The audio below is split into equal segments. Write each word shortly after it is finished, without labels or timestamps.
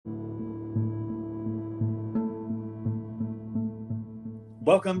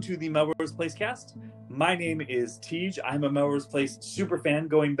Welcome to the Melrose Place cast. My name is Tej. I'm a Melrose Place superfan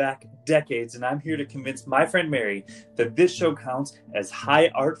going back decades, and I'm here to convince my friend Mary that this show counts as high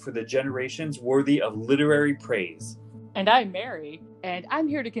art for the generations worthy of literary praise. And I'm Mary, and I'm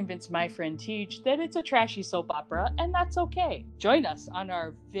here to convince my friend Tej that it's a trashy soap opera, and that's okay. Join us on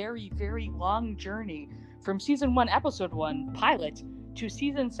our very, very long journey from Season 1, Episode 1, Pilot, to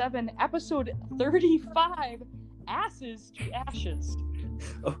Season 7, Episode 35, Asses to Ashes.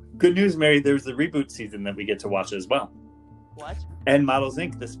 Oh, good news, Mary. There's the reboot season that we get to watch as well. What? And Models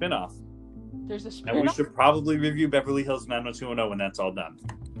Inc., the spinoff. There's a spinoff? And we should probably review Beverly Hills 90210 when that's all done.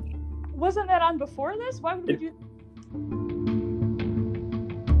 Wasn't that on before this? Why would we do...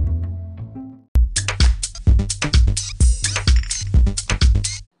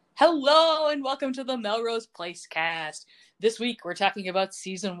 Hello, and welcome to the Melrose Place cast. This week, we're talking about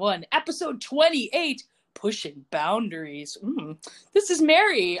Season 1, Episode 28, Pushing Boundaries. This is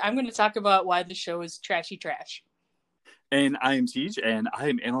Mary. I'm going to talk about why the show is trashy trash. And I am Tej, and I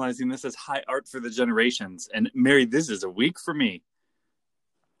am analyzing this as high art for the generations. And Mary, this is a week for me.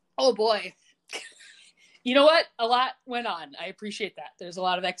 Oh boy. You know what? A lot went on. I appreciate that. There's a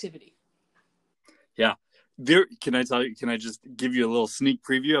lot of activity. Yeah. Can I just give you a little sneak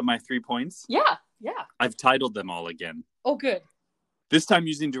preview of my 3 points? Yeah. I've titled them all again. Oh, good. This time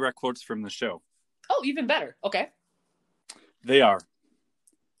using direct quotes from the show. Oh, even better. Okay. They are,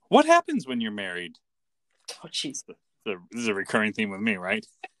 what happens when you're married? Oh, jeez. This is a recurring theme with me, right?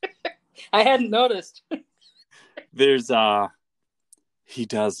 I hadn't noticed. There's, he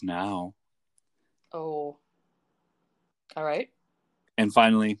does now. Oh. All right. And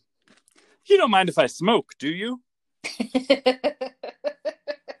finally, you don't mind if I smoke, do you?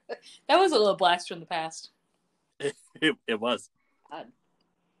 That was a little blast from the past. It was. God.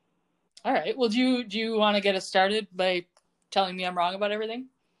 All right. Well, do you want to get us started by telling me I'm wrong about everything?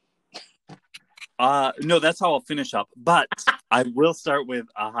 No, that's how I'll finish up. But I will start with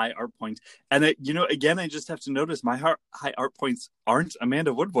a high art point. And, again, I just have to notice my high art points aren't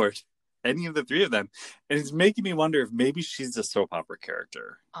Amanda Woodward, any of the three of them. And it's making me wonder if maybe she's a soap opera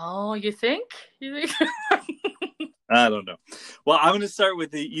character. Oh, you think? I don't know. Well, I'm going to start with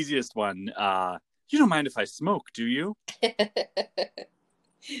the easiest one. You don't mind if I smoke, do you?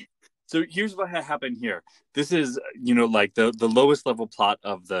 So here's what happened here. This is, like the lowest level plot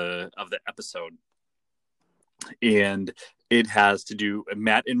of the episode. And it has to do,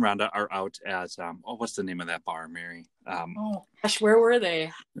 Matt and Rhonda are out at, what's the name of that bar, Mary? Oh, gosh, where were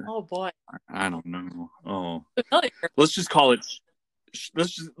they? Oh, boy. I don't know. Oh, familiar. Let's just call it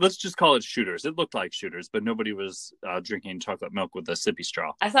Shooters. It looked like Shooters, but nobody was drinking chocolate milk with a sippy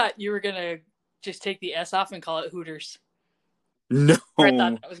straw. I thought you were going to just take the S off and call it Hooters. No. Where I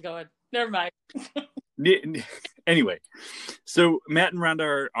thought that was going. Never mind. Anyway, so Matt and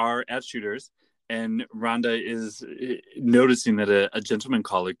Rhonda are at Shooters, and Rhonda is noticing that a gentleman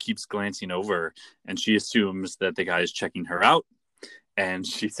caller keeps glancing over, and she assumes that the guy is checking her out. And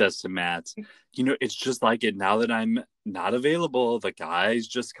she says to Matt, it's just like it now that I'm not available. The guys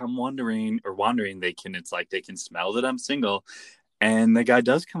just come wandering. They can smell that I'm single. And the guy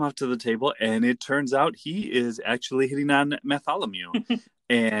does come up to the table, and it turns out he is actually hitting on Bartholomew.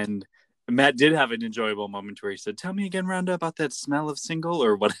 And Matt did have an enjoyable moment where he said, "Tell me again, Rhonda, about that smell of single,"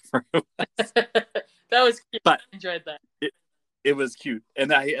 or whatever it was. That was cute. But I enjoyed that. It was cute.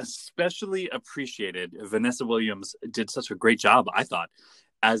 And I especially appreciated Vanessa Williams did such a great job, I thought,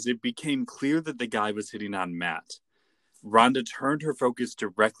 as it became clear that the guy was hitting on Matt. Rhonda turned her focus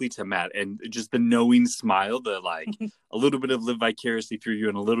directly to Matt, and just the knowing smile, the a little bit of live vicariously through you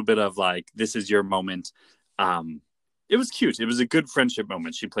and a little bit of this is your moment. It was cute. It was a good friendship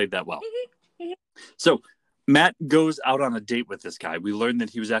moment. She played that well. So Matt goes out on a date with this guy. We learned that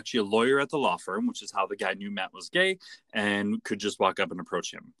he was actually a lawyer at the law firm, which is how the guy knew Matt was gay and could just walk up and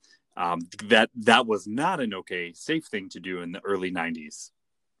approach him. That was not an safe thing to do in the early 90s.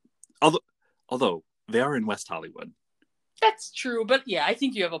 Although they are in West Hollywood. That's true, but yeah, I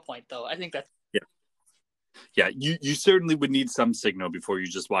think you have a point, though. I think that's... Yeah, you certainly would need some signal before you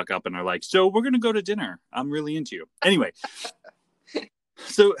just walk up and are like, "So we're going to go to dinner. I'm really into you." Anyway,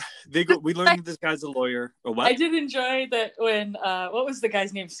 so we learned that this guy's a lawyer. Or what? I did enjoy that when, what was the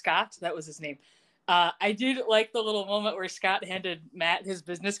guy's name? Scott? That was his name. I did like the little moment where Scott handed Matt his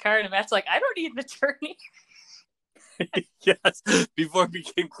business card, and Matt's like, "I don't need an attorney." Yes, before it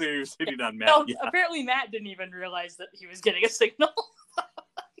became clear he was hitting on Matt. No, yeah. Apparently Matt didn't even realize that he was getting a signal.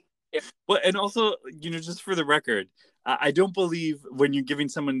 Well, and also, just for the record, I don't believe when you're giving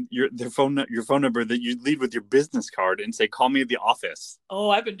someone your phone number that you lead with your business card and say, "Call me at the office." Oh,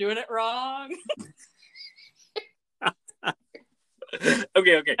 I've been doing it wrong.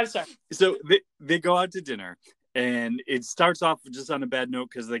 Okay. I'm sorry. So they go out to dinner, and it starts off just on a bad note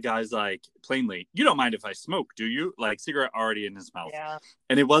because the guy's like, plainly, "You don't mind if I smoke, do you?" Like, cigarette already in his mouth. Yeah.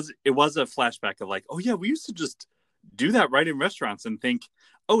 And it was a flashback of like, oh yeah, we used to just do that right in restaurants and think,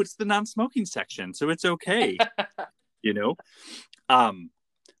 oh, it's the non-smoking section, so it's okay, you know.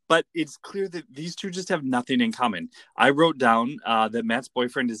 But it's clear that these two just have nothing in common. I wrote down that Matt's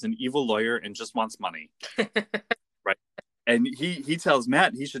boyfriend is an evil lawyer and just wants money. Right. And he tells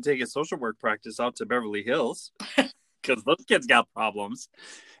Matt he should take his social work practice out to Beverly Hills because those kids got problems,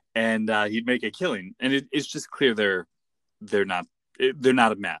 and he'd make a killing. And it's just clear they're not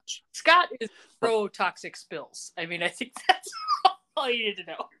a match. Scott is pro toxic spills. I mean, I think that's all you need to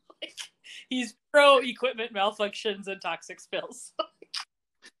know. Like, he's pro equipment malfunctions and toxic spills.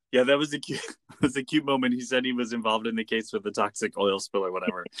 Yeah, that was a cute moment. He said he was involved in the case with the toxic oil spill or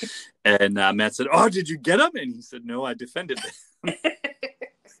whatever. And Matt said, "Oh, did you get him?" And he said, "No, I defended them."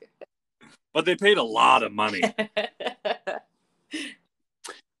 But they paid a lot of money.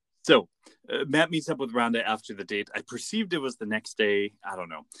 So Matt meets up with Rhonda after the date. I perceived it was the next day. I don't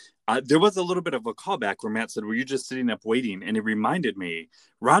know. There was a little bit of a callback where Matt said, "Were you just sitting up waiting?" And it reminded me,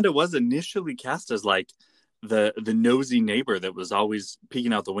 Rhonda was initially cast as like the nosy neighbor that was always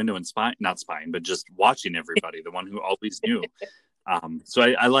peeking out the window and not spying, but just watching everybody, the one who always knew. So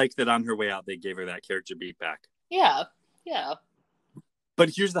I like that on her way out, they gave her that character beat back. Yeah. But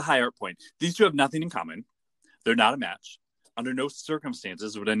here's the high art point. These two have nothing in common. They're not a match. Under no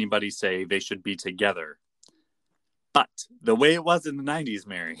circumstances would anybody say they should be together. But the way it was in the 90s,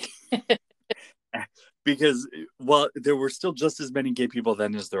 Mary, because, well, there were still just as many gay people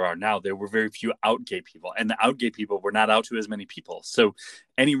then as there are now. There were very few out gay people, and the out gay people were not out to as many people. So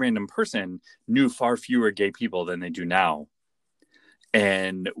any random person knew far fewer gay people than they do now.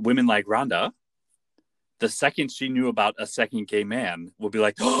 And women like Rhonda, the second she knew about a second gay man, would be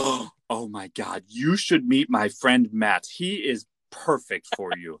like, "Oh my God, you should meet my friend Matt. He is perfect for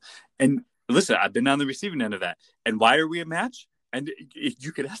you." And listen, I've been on the receiving end of that. And why are we a match? And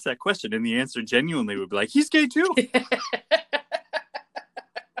you could ask that question, and the answer genuinely would be like, "He's gay too."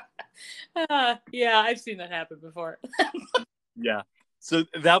 Yeah, I've seen that happen before. Yeah. So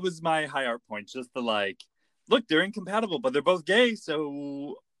that was my high art point. Just the like, look, they're incompatible, but they're both gay,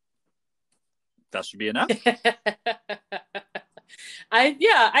 so that should be enough.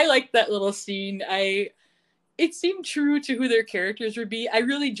 I liked that little scene. It seemed true to who their characters would be. I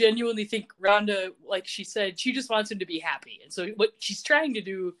really genuinely think Rhonda, like she said, she just wants him to be happy. And so what she's trying to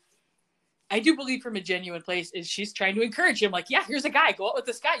do, I do believe from a genuine place, is she's trying to encourage him. Like, yeah, here's a guy. Go out with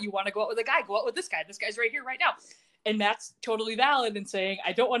this guy. You want to go out with a guy? Go out with this guy. This guy's right here, right now. And that's totally valid in saying,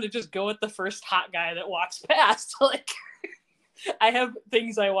 I don't want to just go with the first hot guy that walks past. Like, I have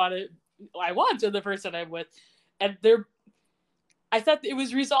things I want to the person I'm with. And I thought it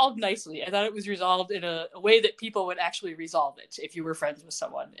was resolved nicely. I thought it was resolved in a way that people would actually resolve it if you were friends with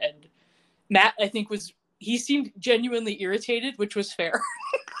someone. And Matt, I think, he seemed genuinely irritated, which was fair,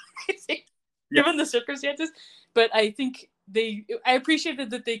 I think, given the circumstances. But I think I appreciated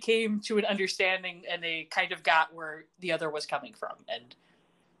that they came to an understanding and they kind of got where the other was coming from. And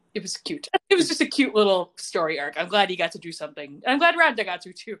it was cute. It was just a cute little story arc. I'm glad he got to do something. I'm glad Rhonda got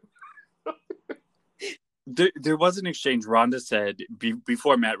to too. There was an exchange. Rhonda said,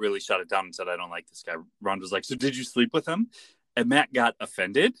 before Matt really shut it down and said, "I don't like this guy," Rhonda was like, "So did you sleep with him?" And Matt got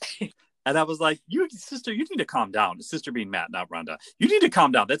offended. And I was like, sister, you need to calm down. Sister being Matt, not Rhonda. You need to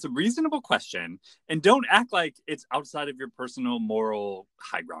calm down. That's a reasonable question. And don't act like it's outside of your personal moral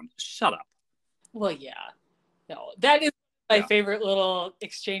high ground. Shut up. Well, yeah. No, that is my favorite little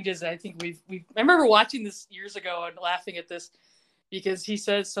exchanges. I think I remember watching this years ago and laughing at this. Because he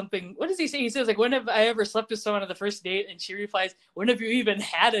says something, what does he say? He says, like, when have I ever slept with someone on the first date? And she replies, when have you even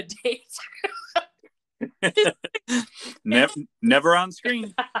had a date? Never on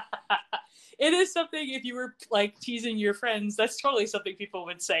screen. It is something, if you were, like, teasing your friends, that's totally something people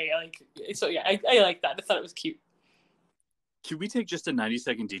would say. Like, so, yeah, I like that. I thought it was cute. Can we take just a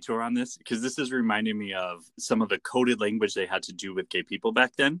 90-second detour on this? Because this is reminding me of some of the coded language they had to do with gay people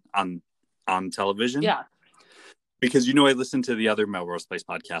back then on television. Yeah. Because, I listened to the other Melrose Place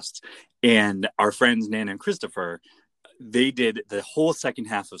podcasts, and our friends Nan and Christopher, they did the whole second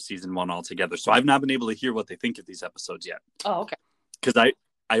half of season 1 all together. So I've not been able to hear what they think of these episodes yet. Oh, okay. Because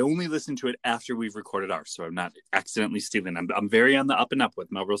I only listened to it after we've recorded ours, so I'm not accidentally stealing. I'm very on the up and up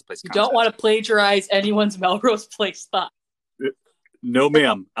with Melrose Place content. You don't want to plagiarize anyone's Melrose Place thought. No,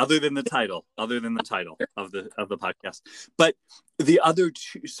 ma'am. Other than the title of the podcast, but the other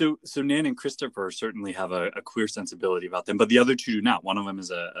two. So Nan and Christopher certainly have a queer sensibility about them, but the other two do not. One of them is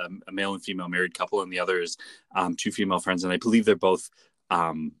a male and female married couple, and the other is two female friends, and I believe they're both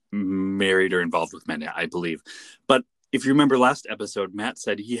married or involved with men. I believe, but if you remember last episode, Matt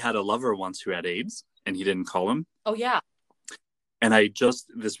said he had a lover once who had AIDS, and he didn't call him. Oh yeah. And I just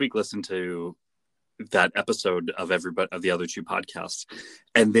this week listened to that episode of the other two podcasts,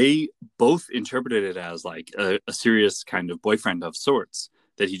 and they both interpreted it as like a serious kind of boyfriend of sorts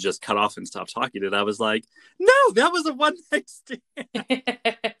that he just cut off and stopped talking. And I was like, no, that was a one night stand.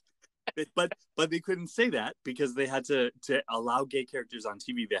 but they couldn't say that because they had to allow gay characters on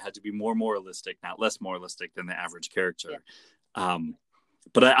TV. They had to be more moralistic, not less moralistic than the average character. Yeah.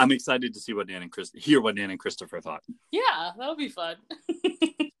 But I'm excited to see what Nan and Christopher thought. Yeah, that'll be fun.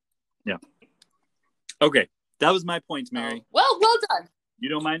 Yeah. Okay, that was my point, Mary. Well done. You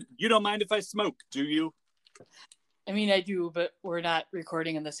don't mind if I smoke, do you? I mean, I do, but we're not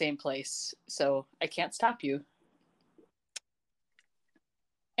recording in the same place, so I can't stop you.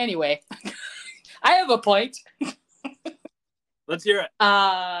 Anyway, I have a point. Let's hear it.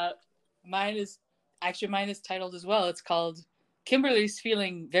 Mine is titled as well. It's called Kimberly's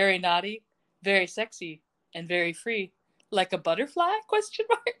feeling very naughty, very sexy, and very free, like a butterfly? ?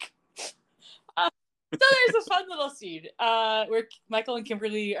 So there's a fun little scene where Michael and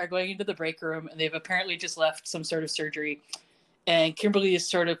Kimberly are going into the break room, and they've apparently just left some sort of surgery. And Kimberly is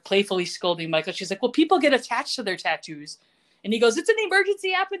sort of playfully scolding Michael. She's like, well, people get attached to their tattoos. And he goes, it's an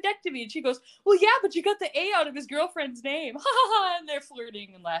emergency appendectomy. And she goes, well, yeah, but you got the A out of his girlfriend's name. Ha ha ha. And they're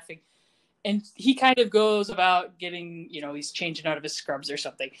flirting and laughing. And he kind of goes about getting, he's changing out of his scrubs or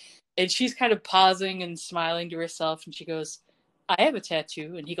something. And she's kind of pausing and smiling to herself. And she goes, I have a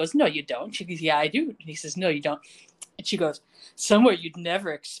tattoo. And he goes, no, you don't. She goes, yeah, I do. And he says, no, you don't. And she goes, somewhere you'd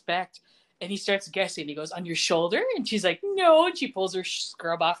never expect. And he starts guessing. He goes, on your shoulder? And she's like, no. And she pulls her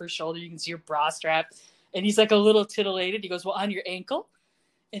scrub off her shoulder. You can see her bra strap. And he's like a little titillated. He goes, well, on your ankle?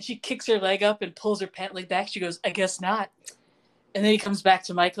 And she kicks her leg up and pulls her pant leg back. She goes, I guess not. And then he comes back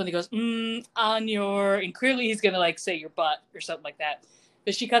to Michael and he goes, on your, and clearly he's going to like say your butt or something like that.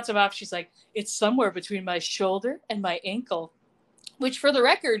 But she cuts him off. She's like, it's somewhere between my shoulder and my ankle, which for the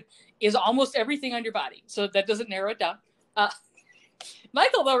record is almost everything on your body. So that doesn't narrow it down.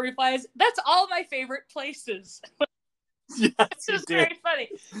 Michael, though, replies, that's all my favorite places. Yes, it's just very funny.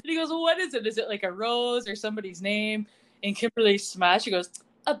 And he goes, well, what is it? Is it like a rose or somebody's name? And Kimberly smiles. She goes,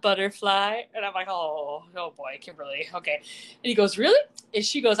 a butterfly. And I'm like, oh boy, Kimberly. Okay. And he goes, really? And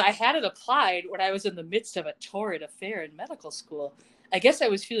she goes, I had it applied when I was in the midst of a torrid affair in medical school. I guess I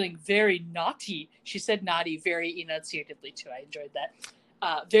was feeling very naughty. She said naughty very enunciatively too. I enjoyed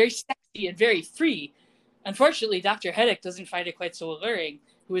that. Very sexy and very free. Unfortunately, Dr. Heddick doesn't find it quite so alluring,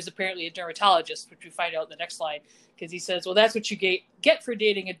 who is apparently a dermatologist, which we find out in the next line, because he says, well, that's what you get for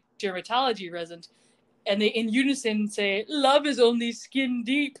dating a dermatology resident. And they in unison say, love is only skin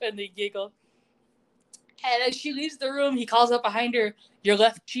deep, and they giggle. And as she leaves the room, he calls up behind her, your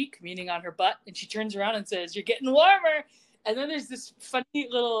left cheek, meaning on her butt, and she turns around and says, you're getting warmer. And then there's this funny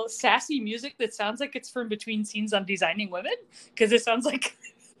little sassy music that sounds like it's from between scenes on Designing Women, because it sounds like,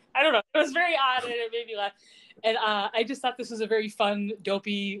 I don't know, it was very odd and it made me laugh. And I just thought this was a very fun,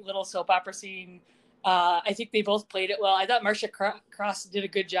 dopey little soap opera scene. I think they both played it well. I thought Marcia Cross did a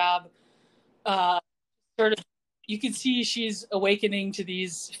good job. Sort of, you can see she's awakening to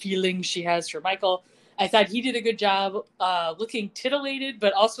these feelings she has for Michael. I thought he did a good job looking titillated,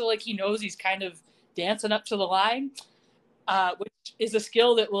 but also like he knows he's kind of dancing up to the line, which is a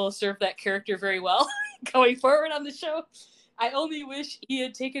skill that will serve that character very well going forward on the show. I only wish he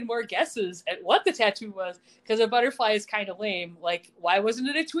had taken more guesses at what the tattoo was, because a butterfly is kind of lame. Like, why wasn't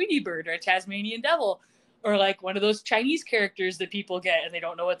it a Tweety bird or a Tasmanian devil? Or like one of those Chinese characters that people get and they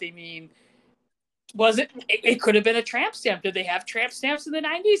don't know what they mean. Was it? It could have been a tramp stamp. Did they have tramp stamps in the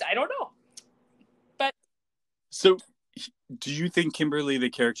 90s? I don't know. But so, do you think Kimberly,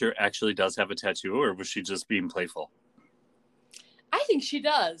 the character, actually does have a tattoo, or was she just being playful? I think she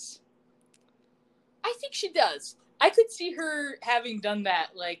does. I could see her having done that,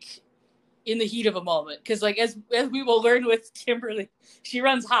 like, in the heat of a moment. Because, like, as we will learn with Kimberly, she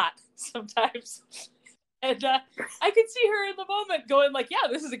runs hot sometimes. And I could see her in the moment going, like, yeah,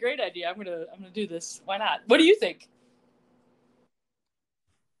 this is a great idea. I'm gonna do this. Why not? What do you think?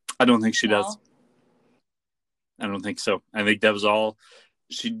 I don't think she does. I don't think so. I think that was all.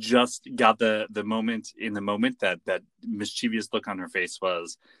 She just got the moment that mischievous look on her face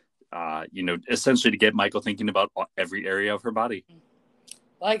was, essentially to get Michael thinking about every area of her body.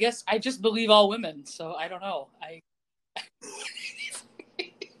 Well, I guess I just believe all women, so I don't know.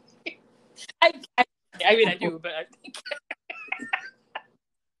 I mean, I do, but I think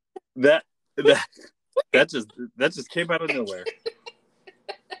that just came out of nowhere.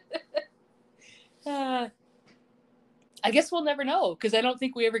 I guess we'll never know because I don't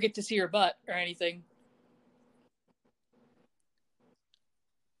think we ever get to see her butt or anything.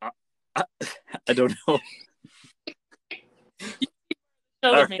 I don't know.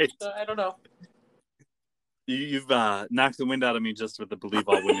 Right. Me, so I don't know. You've knocked the wind out of me just with the believe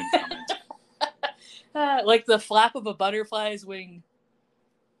all women comment. Like the flap of a butterfly's wing.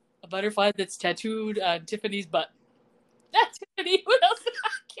 A butterfly that's tattooed on Tiffany's butt. Not Tiffany. What else?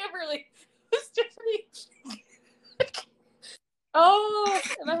 Kimberly. Who's Tiffany? Oh,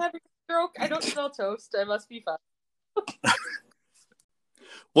 am I having a stroke? I don't smell toast. I must be fine.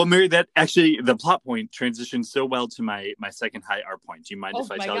 Well, Mary, that actually, the plot point transitions so well to my second high art point. Do you mind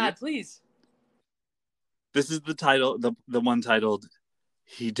if I tell you? Oh my God, please. This is the title, the one titled,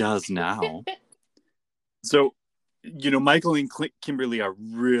 He Does Now. So, Michael and Kimberly are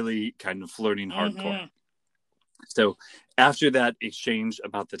really kind of flirting hardcore. Mm-hmm. So after that exchange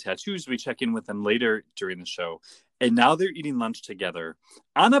about the tattoos, we check in with them later during the show. And now they're eating lunch together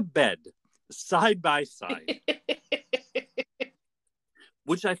on a bed, side by side.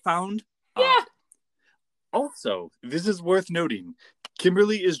 Which I found odd. Also, this is worth noting.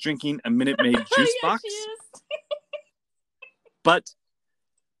 Kimberly is drinking a Minute Maid juice box. But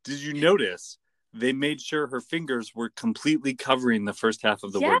did you notice they made sure her fingers were completely covering the first half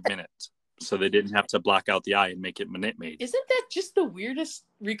of the word minute, so they didn't have to block out the I and make it Minute Maid? Isn't that just the weirdest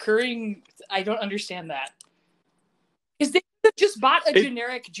recurring? I don't understand that. Because they just bought a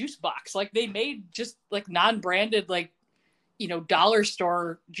generic juice box. Like they made just like non-branded, like, dollar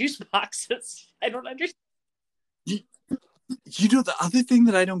store juice boxes. I don't understand. The other thing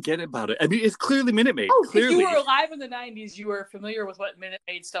that I don't get about it, I mean, it's clearly Minute Maid. Oh, clearly. If you were alive in the 90s, you were familiar with what Minute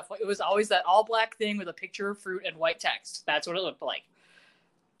Maid stuff was. It was always that all black thing with a picture of fruit and white text. That's what it looked like.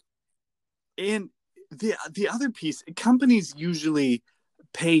 And the other piece, companies usually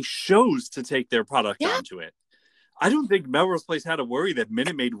pay shows to take their product onto it. I don't think Melrose Place had to worry that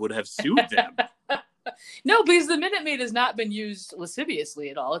Minute Maid would have sued them. No, because the Minute Maid has not been used lasciviously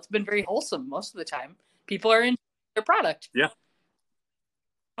at all. It's been very wholesome most of the time. People are in their product. Yeah.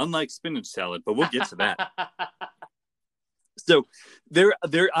 Unlike spinach salad, but we'll get to that. So they're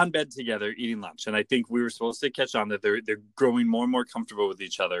on bed together eating lunch, and I think we were supposed to catch on that they're growing more and more comfortable with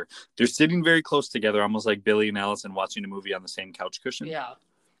each other. They're sitting very close together, almost like Billy and Allison watching a movie on the same couch cushion. Yeah.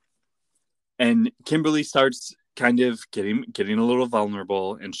 And Kimberly starts kind of getting a little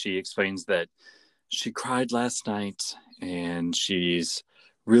vulnerable, and she explains that she cried last night and she's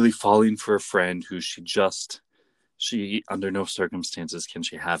really falling for a friend who she under no circumstances can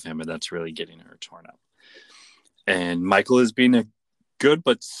she have him, and that's really getting her torn up. And Michael is being a good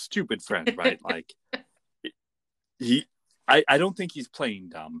but stupid friend, right? Like I don't think he's playing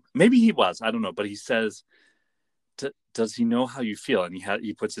dumb. Maybe he was, I don't know, but he says, does he know how you feel? And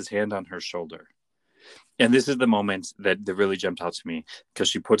he puts his hand on her shoulder. And this is the moment that really jumped out to me, because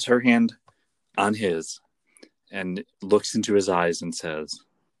she puts her hand on his and looks into his eyes and says,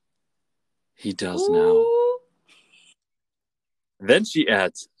 he does now. Then she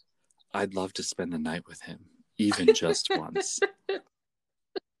adds, I'd love to spend the night with him, even just once.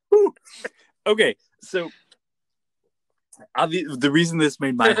 Okay, so the reason this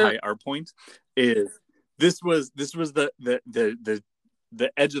made my high art point is this was the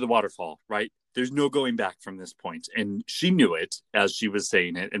edge of the waterfall, right? There's no going back from this point, and she knew it as she was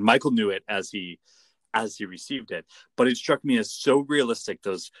saying it, and Michael knew it as he received it. But it struck me as so realistic,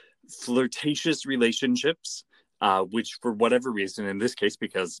 those flirtatious relationships, which for whatever reason, in this case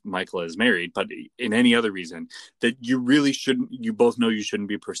because Michael is married, but in any other reason, that you really shouldn't, you both know you shouldn't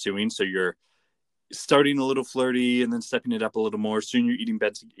be pursuing. So you're starting a little flirty and then stepping it up a little more. Soon you're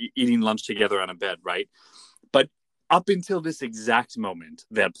eating lunch together on a bed, right? But up until this exact moment,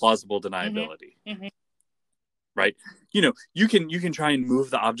 that plausible deniability, mm-hmm. right? You can try and move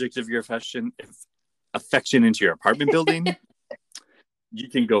the object of your affection into your apartment building. You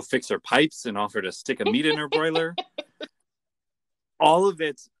can go fix her pipes and offer to stick a meat in her broiler. All of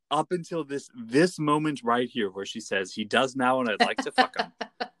it up until this moment right here where she says, he does now and I'd like to fuck him.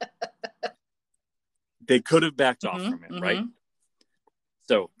 They could have backed off from it, mm-hmm. right?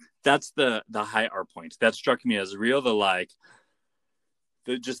 So that's the high art point. That struck me as real, the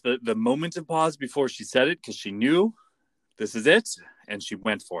moment of pause before she said it, because she knew this is it, and she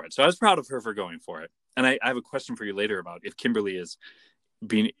went for it. So I was proud of her for going for it. And I have a question for you later about if Kimberly is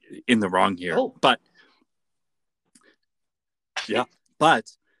being in the wrong here. Oh. But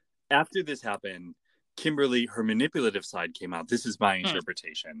after this happened, Kimberly, her manipulative side came out. This is my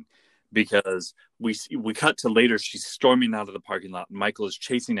interpretation. because we cut to later. She's storming out of the parking lot. Michael is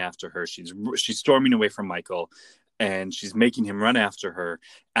chasing after her. She's storming away from Michael, and she's making him run after her.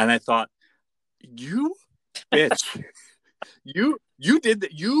 And I thought, you bitch, you did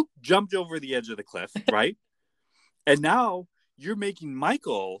that. You jumped over the edge of the cliff, right? And now you're making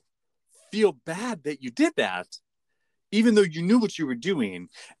Michael feel bad that you did that, even though you knew what you were doing.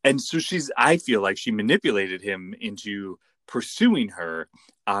 And so I feel like she manipulated him into pursuing her.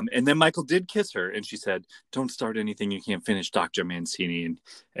 And then Michael did kiss her, and she said, "Don't start anything you can't finish, Dr. Mancini."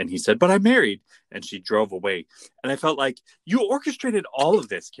 And he said, "But I'm married." And she drove away. And I felt like you orchestrated all of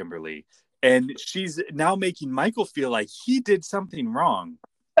this, Kimberly. And she's now making Michael feel like he did something wrong.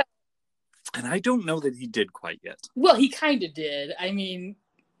 And I don't know that he did quite yet. Well, he kind of did. I mean,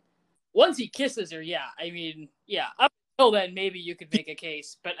 once he kisses her, yeah. I mean, yeah. Up until then, maybe you could make a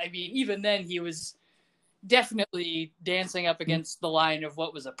case. But I mean, even then, he was definitely dancing up against the line of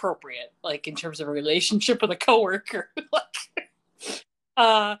what was appropriate, like in terms of a relationship with a coworker.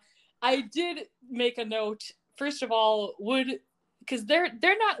 I did make a note. First of all, because they're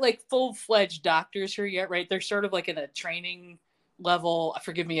not like full-fledged doctors here yet, right? They're sort of like in a training level.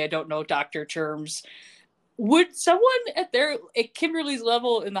 Forgive me, I don't know doctor terms. Would someone at Kimberly's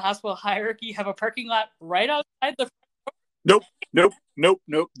level in the hospital hierarchy have a parking lot right outside the? Nope.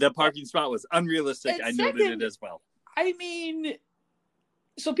 That parking spot was unrealistic. I noted it as well. I mean,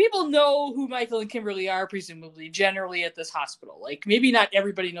 so people know who Michael and Kimberly are, presumably, generally at this hospital. Like, maybe not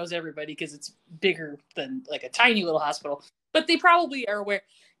everybody knows everybody because it's bigger than like a tiny little hospital, but they probably are aware.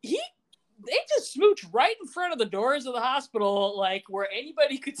 They just smooch right in front of the doors of the hospital, like where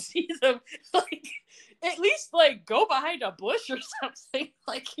anybody could see them. Like, at least like go behind a bush or something.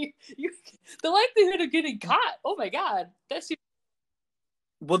 Like the likelihood of getting caught. Oh my God, that's.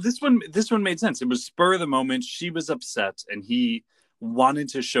 Well, this one made sense. It was spur of the moment. She was upset, and he wanted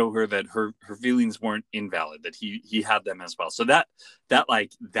to show her that her feelings weren't invalid, that he had them as well. So that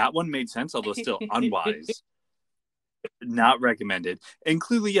one made sense, although still unwise. Not recommended. And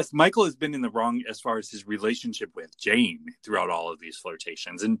clearly, yes, Michael has been in the wrong as far as his relationship with Jane throughout all of these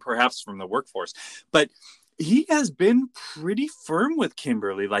flirtations, and perhaps from the workforce. But he has been pretty firm with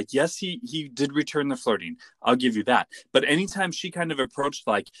Kimberly. Like, yes, he did return the flirting. I'll give you that. But anytime she kind of approached,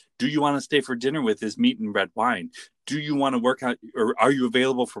 like, do you want to stay for dinner with this meat and red wine? Do you want to work out, or are you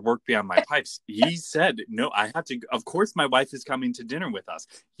available for work beyond my pipes? He said, no, I have to. Of course, my wife is coming to dinner with us.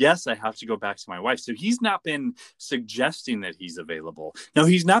 Yes, I have to go back to my wife. So he's not been suggesting that he's available. Now,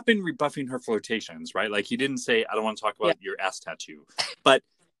 he's not been rebuffing her flirtations, right? Like, he didn't say, I don't want to talk about your ass tattoo. But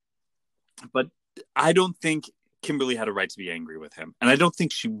I don't think Kimberly had a right to be angry with him. And I don't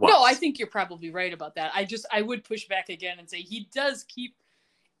think she was. No, I think you're probably right about that. I would push back again and say he does keep,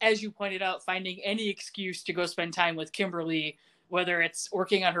 as you pointed out, finding any excuse to go spend time with Kimberly, whether it's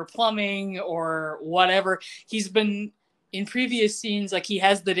working on her plumbing or whatever. He's been in previous scenes, like he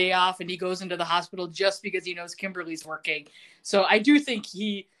has the day off and he goes into the hospital just because he knows Kimberly's working. So I do think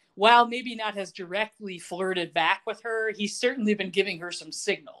he, while maybe not has directly flirted back with her, he's certainly been giving her some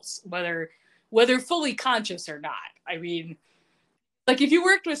signals, whether fully conscious or not. I mean, like if you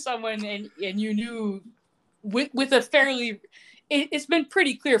worked with someone and you knew with a fairly, it's been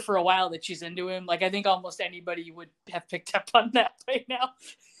pretty clear for a while that she's into him. Like I think almost anybody would have picked up on that by now.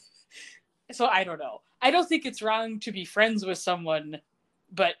 So I don't know. I don't think it's wrong to be friends with someone,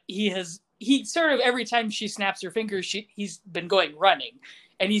 but he sort of, every time she snaps her fingers, he's been going running,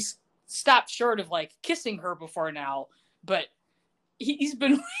 and he's stopped short of like kissing her before now, but he's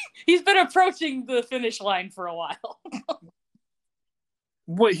been approaching the finish line for a while.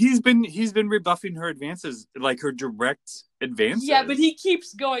 Well, he's been rebuffing her advances, like her direct advances. Yeah, but he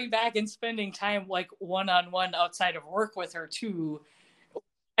keeps going back and spending time like one-on-one outside of work with her too.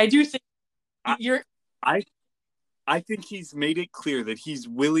 I do think I think he's made it clear that he's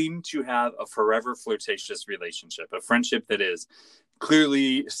willing to have a forever flirtatious relationship, a friendship that is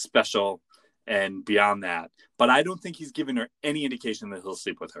clearly special and beyond that. But I don't think he's given her any indication that he'll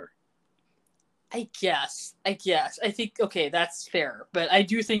sleep with her. I guess. I think, okay, that's fair. But I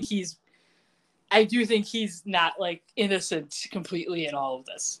do think he's not like innocent completely in all of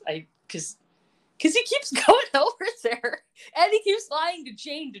this. Because he keeps going over there and he keeps lying to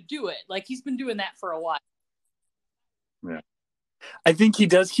Jane to do it. Like he's been doing that for a while. Yeah. I think he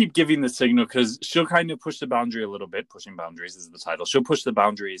does keep giving the signal because she'll kind of push the boundary a little bit. Pushing boundaries is the title. She'll push the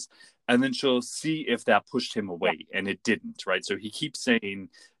boundaries and then she'll see if that pushed him away. And it didn't, right? So he keeps saying,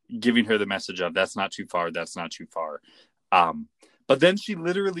 giving her the message of that's not too far. That's not too far. But then she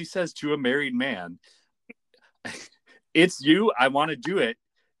literally says to a married man, it's you. I want to do it.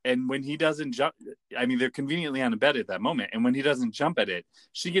 And when he doesn't jump, I mean, they're conveniently on a bed at that moment. And when he doesn't jump at it,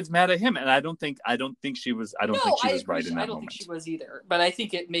 she gets mad at him. And I don't think she was right in that I don't think she was either. But I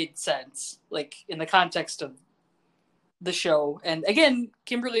think it made sense, like in the context of the show. And again,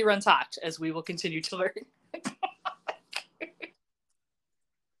 Kimberly runs hot, as we will continue to learn.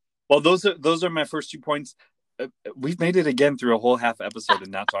 Well, those are my first 2 points. We've made it again through a whole half episode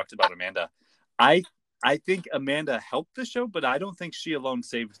and not talked about Amanda. I think Amanda helped the show, but I don't think she alone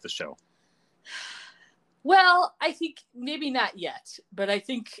saved the show. Well, I think maybe not yet, but I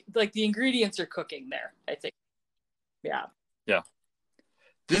think like the ingredients are cooking there. I think, yeah.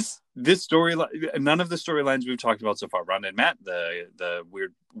 This storyline, none of the storylines we've talked about so far. Rhonda and Matt, the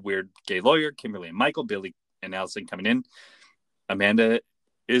weird gay lawyer, Kimberly and Michael, Billy and Allison coming in. Amanda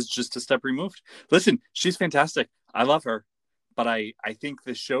is just a step removed. Listen, she's fantastic. I love her, but I think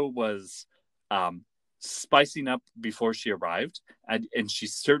the show was spicing up before she arrived, and she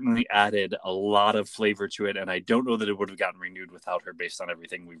certainly added a lot of flavor to it, and I don't know that it would have gotten renewed without her based on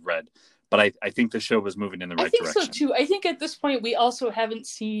everything we've read, but I think the show was moving in the right direction. I think so too. I think at this point we also haven't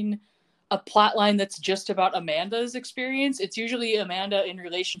seen a plot line that's just about Amanda's experience. It's usually Amanda in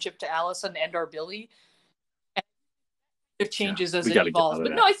relationship to Allison and or Billy. And it changes as it evolves.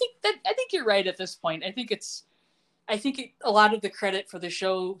 But no, I think you're right at this point. I think a lot of the credit for the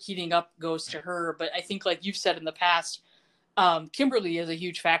show heating up goes to her, but I think, like you've said in the past, Kimberly is a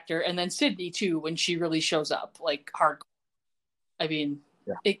huge factor, and then Sydney too when she really shows up, like hardcore. I mean,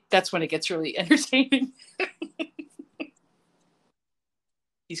 that's when it gets really entertaining.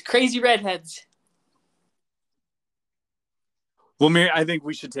 These crazy redheads. Well, Mary, I think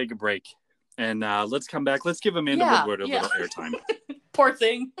we should take a break, and let's come back. Let's give Amanda Woodward a little airtime. Poor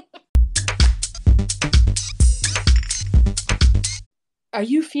thing. Are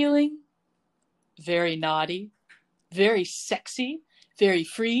you feeling very naughty, very sexy, very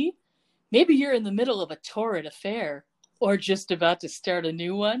free? Maybe you're in the middle of a torrid affair or just about to start a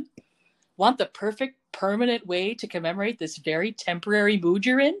new one. Want the perfect permanent way to commemorate this very temporary mood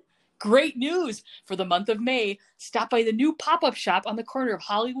you're in? Great news! For the month of May, stop by the new pop-up shop on the corner of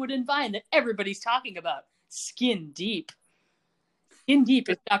Hollywood and Vine that everybody's talking about, Skin Deep. Skin Deep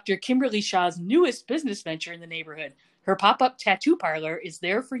is Dr. Kimberly Shaw's newest business venture in the neighborhood. Her pop-up tattoo parlor is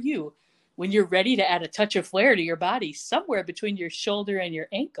there for you when you're ready to add a touch of flair to your body somewhere between your shoulder and your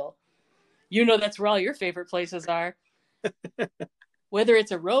ankle. You know that's where all your favorite places are. Whether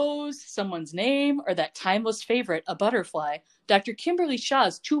it's a rose, someone's name, or that timeless favorite, a butterfly, Dr. Kimberly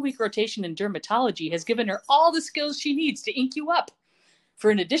Shaw's 2-week rotation in dermatology has given her all the skills she needs to ink you up. For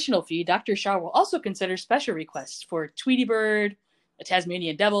an additional fee, Dr. Shaw will also consider special requests for Tweety Bird, a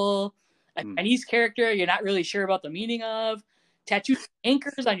Tasmanian devil, a Chinese character you're not really sure about the meaning of, tattooed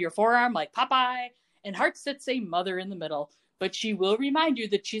anchors on your forearm like Popeye, and hearts that say mother in the middle. But she will remind you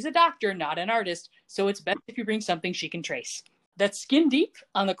that she's a doctor, not an artist, so it's best if you bring something she can trace. That's Skin Deep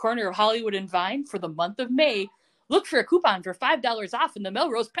on the corner of Hollywood and Vine for the month of May. Look for a coupon for $5 off in the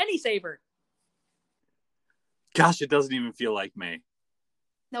Melrose Penny Saver. Gosh, it doesn't even feel like May.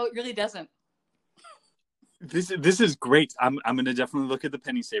 No, it really doesn't. This is great. I'm going to definitely look at the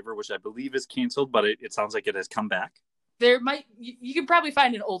Penny Saver, which I believe is canceled, but it sounds like it has come back. You can probably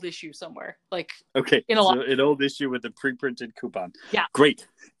find an old issue somewhere. An old issue with a pre-printed coupon. Yeah. Great.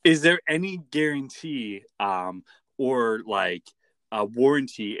 Is there any guarantee or like a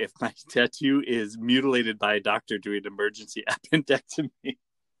warranty if my tattoo is mutilated by a doctor doing emergency appendectomy?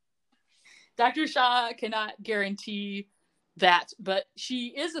 Dr. Shaw cannot guarantee that, but she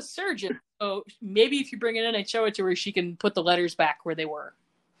is a surgeon. So maybe if you bring it in and show it to her, she can put the letters back where they were.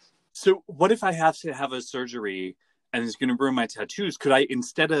 So what if I have to have a surgery and it's going to ruin my tattoos? Could I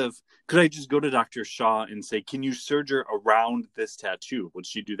just go to Dr. Shaw and say, can you surgery around this tattoo? Would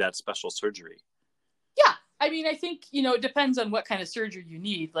she do that special surgery? Yeah. I mean, I think, it depends on what kind of surgery you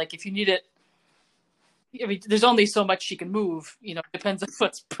need. Like if you need it, I mean, there's only so much she can move, it depends on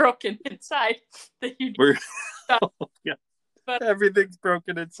what's broken inside that you need. Yeah. But everything's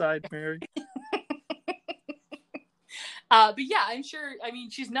broken inside, Mary. But yeah, I'm sure, I mean,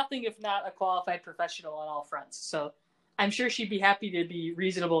 she's nothing if not a qualified professional on all fronts. So I'm sure she'd be happy to be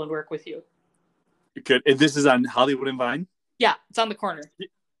reasonable and work with you. Good. And this is on Hollywood and Vine? Yeah, it's on the corner.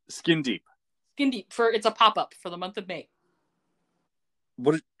 Skin Deep. Skin Deep. It's a pop-up for the month of May.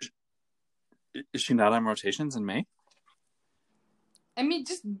 What is she not on rotations in May? I mean,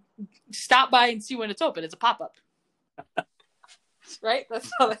 just stop by and see when it's open. It's a pop-up. Right? That's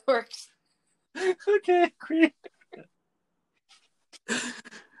how that works. Okay, great.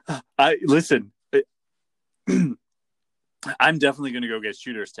 Listen, I'm definitely going to go get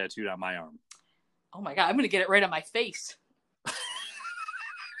shooters tattooed on my arm. Oh my God, I'm going to get it right on my face.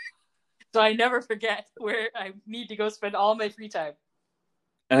 so I never forget where I need to go spend all my free time.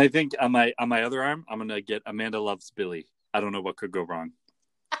 And I think on my other arm, I'm gonna get Amanda Loves Billy. I don't know what could go wrong.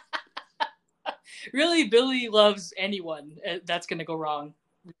 Really, Billy loves anyone. That's gonna go wrong.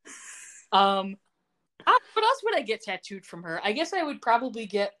 What else would I get tattooed from her? I guess I would probably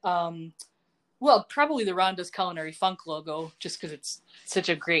get probably the Rhonda's Culinary Funk logo, just because it's such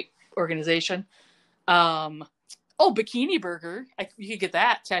a great organization. Bikini Burger. You could get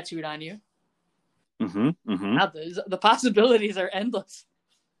that tattooed on you. Wow, the possibilities are endless.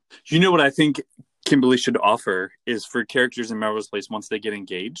 You know what I think Kimberly should offer is for characters in Melrose Place, once they get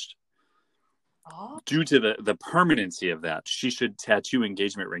engaged, due to the permanency of that, she should tattoo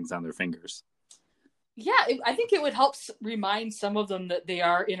engagement rings on their fingers. Yeah, I think it would help remind some of them that they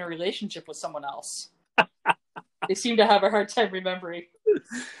are in a relationship with someone else. They seem to have a hard time remembering.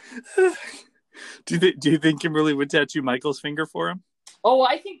 Do you think Kimberly would tattoo Michael's finger for him? Oh,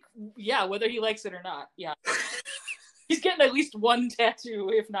 I think, yeah, whether he likes it or not. Yeah. He's getting at least one tattoo,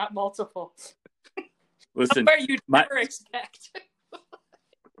 if not multiple. Listen, where you'd never expect.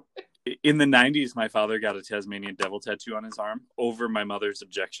 In the 90s, my father got a Tasmanian devil tattoo on his arm over my mother's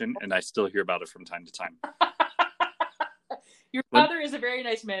objection, and I still hear about it from time to time. Your father is a very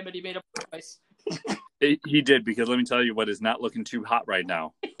nice man, but he made a choice. He did, because let me tell you what is not looking too hot right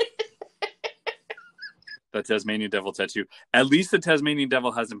now. The Tasmanian devil tattoo. At least the Tasmanian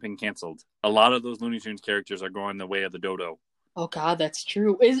devil hasn't been canceled. A lot of those Looney Tunes characters are going the way of the dodo. Oh God, that's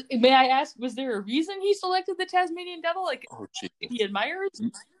true. May I ask, was there a reason he selected the Tasmanian devil? Like, he admires?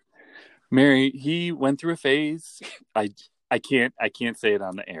 Mary, he went through a phase. I can't say it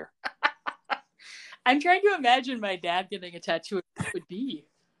on the air. I'm trying to imagine my dad getting a tattoo. What it would be?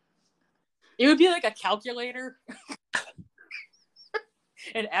 It would be like a calculator,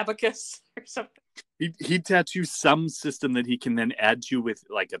 an abacus, or something. He'd tattoo some system that he can then add to with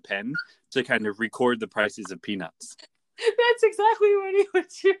like a pen to kind of record the prices of peanuts. That's exactly what he would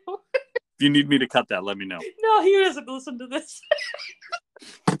do. If you need me to cut that, let me know. No, he doesn't listen to this.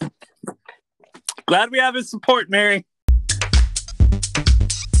 Glad we have his support, Mary.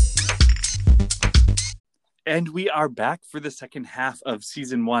 And we are back for the second half of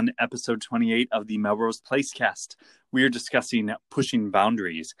Season 1, Episode 28 of the Melrose Place cast. We are discussing pushing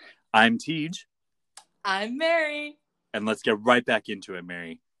boundaries. I'm Tej. I'm Mary. And let's get right back into it,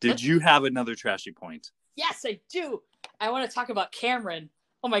 Mary. Did you have another trashy point? Yes, I do. I want to talk about Cameron.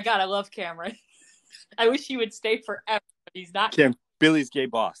 Oh my God, I love Cameron. I wish he would stay forever, but he's not. Billy's gay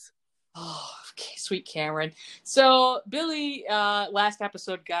boss. Oh, okay, sweet Cameron. So Billy, last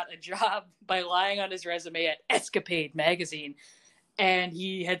episode, got a job by lying on his resume at Escapade magazine. And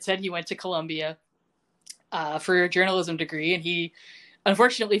he had said he went to Columbia for a journalism degree. And he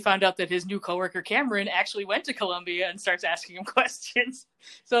unfortunately found out that his new coworker Cameron actually went to Columbia and starts asking him questions,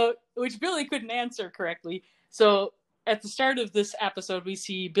 which Billy couldn't answer correctly. So at the start of this episode, we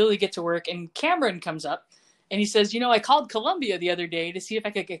see Billy get to work and Cameron comes up and he says, I called Columbia the other day to see if I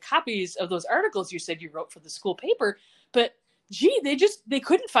could get copies of those articles you said you wrote for the school paper, but they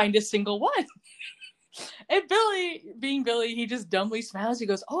couldn't find a single one. And Billy, being Billy, he just dumbly smiles. He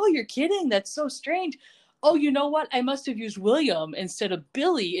goes, "Oh, you're kidding. That's so strange. Oh, you know what? I must have used William instead of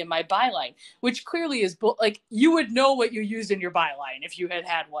Billy in my byline," which clearly is you would know what you used in your byline if you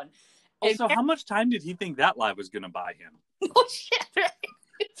had one. Also, how much time did he think that lie was going to buy him? Oh, shit. Right?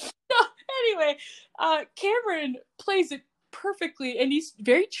 So, anyway, Cameron plays it perfectly, and he's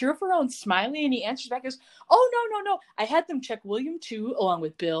very cheerful and smiley, and he answers back and goes, "Oh, no. I had them check William, too, along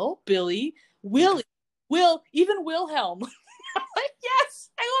with Bill, Billy, Willie, Will, even Wilhelm." I'm like,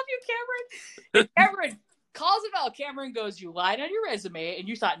 yes, I love you, Cameron. And Cameron calls him out. Cameron goes, "You lied on your resume, and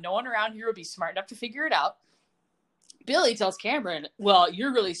you thought no one around here would be smart enough to figure it out." Billy tells Cameron, "Well,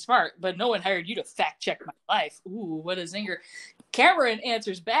 you're really smart, but no one hired you to fact check my life." Ooh, what a zinger. Cameron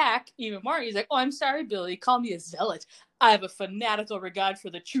answers back even more. He's like, "Oh, I'm sorry, Billy. Call me a zealot. I have a fanatical regard for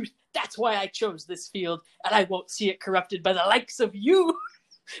the truth. That's why I chose this field, and I won't see it corrupted by the likes of you."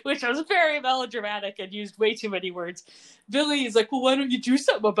 Which was very melodramatic and used way too many words. Billy is like, "Well, why don't you do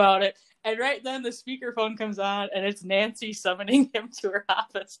something about it?" And right then the speakerphone comes on, and it's Nancy summoning him to her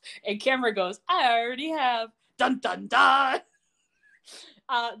office. And Cameron goes, "I already have. Dun, dun, dun."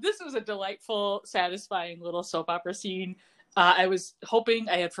 This was a delightful, satisfying little soap opera scene. I was hoping,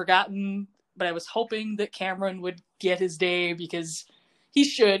 I had forgotten, but I was hoping that Cameron would get his day because he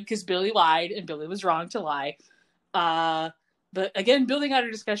should, because Billy lied, and Billy was wrong to lie. But again, building out our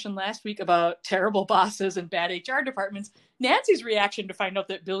discussion last week about terrible bosses and bad HR departments, Nancy's reaction to find out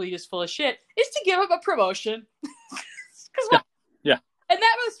that Billy is full of shit is to give him a promotion. Yeah. And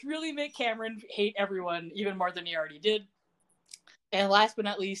that must really make Cameron hate everyone even more than he already did. And last but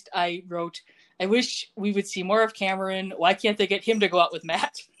not least, I wrote, I wish we would see more of Cameron. Why can't they get him to go out with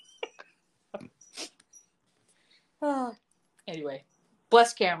Matt? Anyway,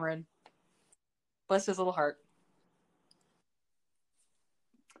 bless Cameron. Bless his little heart.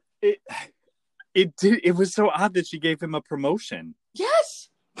 It was so odd that she gave him a promotion. Yes.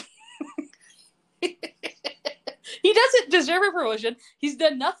 He doesn't deserve a promotion. He's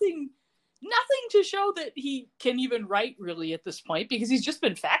done nothing to show that he can even write really at this point, because he's just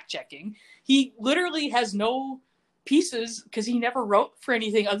been fact checking. He literally has no pieces because he never wrote for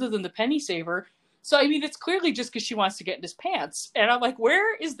anything other than the Penny Saver. So, I mean, it's clearly just because she wants to get in his pants. And I'm like,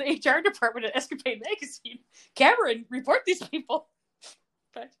 where is the HR department at Escapade Magazine? Cameron, report these people.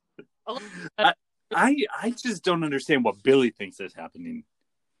 But I just don't understand what Billy thinks is happening.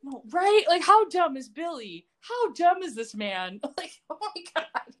 No, right? Like, how dumb is Billy? How dumb is this man? Like, oh my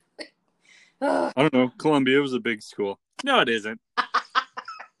God. I don't know. Columbia was a big school. No, it isn't.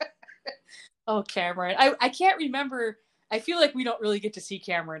 Oh, Cameron. I can't remember. I feel like we don't really get to see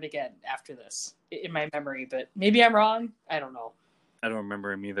Cameron again after this in my memory, but maybe I'm wrong. I don't know. I don't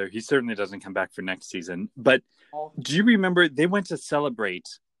remember him either. He certainly doesn't come back for next season. But do you remember they went to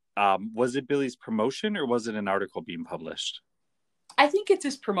celebrate? Was it Billy's promotion or was it an article being published? I think it's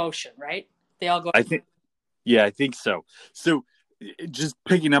his promotion, right? They all go. I think so. So just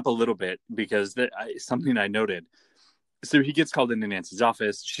picking up a little bit, because something I noted. So he gets called into Nancy's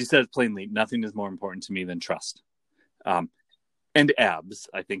office. She says plainly, nothing is more important to me than trust. And abs,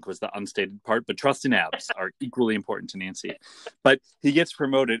 I think, was the unstated part. But trust and abs are equally important to Nancy. But he gets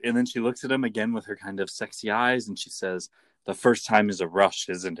promoted, and then she looks at him again with her kind of sexy eyes, and she says, the first time is a rush,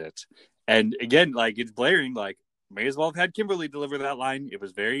 isn't it? And again, like, it's blaring, like, may as well have had Kimberly deliver that line. It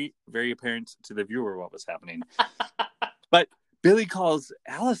was very, very apparent to the viewer what was happening. But Billy calls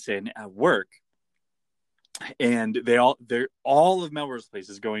Allison at work, and all of Melrose Place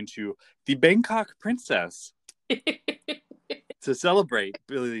is going to the Bangkok Princess to celebrate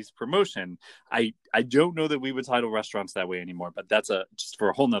Billy's promotion. I don't know that we would title restaurants that way anymore, but that's just for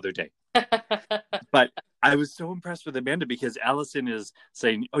a whole nother day. But I was so impressed with Amanda, because Allison is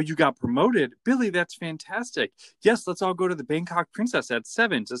saying, oh, you got promoted? Billy, that's fantastic. Yes, let's all go to the Bangkok Princess at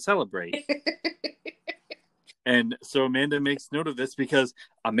 7 to celebrate. And so Amanda makes note of this, because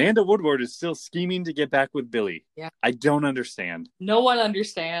Amanda Woodward is still scheming to get back with Billy. Yeah. I don't understand. No one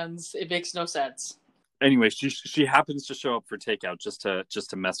understands. It makes no sense. Anyway, she happens to show up for takeout just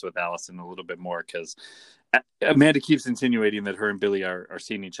to mess with Allison a little bit more, because Amanda keeps insinuating that her and Billy are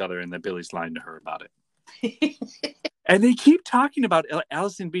seeing each other, and that Billy's lying to her about it. And they keep talking about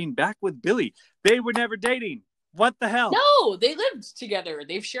Allison being back with Billy. They were never dating. What the hell? No, they lived together.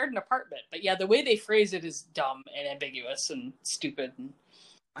 They've shared an apartment. But yeah, the way they phrase it is dumb and ambiguous and stupid.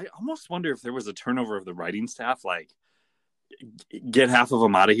 I almost wonder if there was a turnover of the writing staff, like, get half of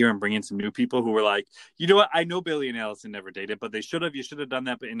them out of here and bring in some new people who were like, you know what? I know Billy and Allison never dated, but you should have done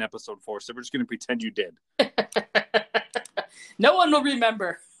that in episode 4. So we're just going to pretend you did. No one will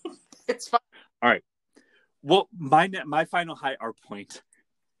remember. It's fine. All right. Well, my final high art point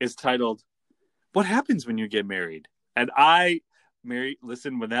is titled, what happens when you get married? And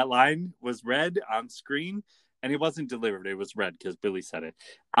listen, when that line was read on screen, and it wasn't delivered, it was read because Billy said it.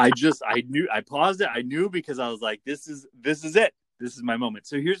 I paused it. I knew, because I was like, this is it. This is my moment.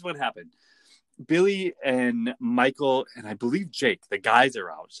 So here's what happened. Billy and Michael, and I believe Jake, the guys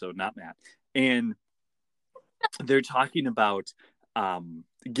are out, so not Matt. And they're talking about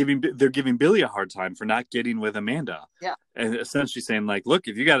they're giving Billy a hard time for not getting with Amanda. Yeah. And essentially saying, like, look,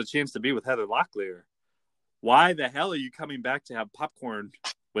 if you got a chance to be with Heather Locklear, why the hell are you coming back to have popcorn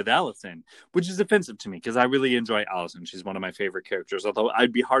with Allison? Which is offensive to me, because I really enjoy Allison. She's one of my favorite characters, although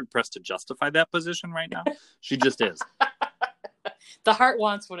I'd be hard pressed to justify that position right now. She just is. The heart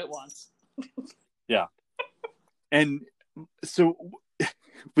wants what it wants. Yeah. And so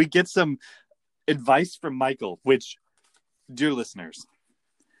we get some advice from Michael, which, dear listeners,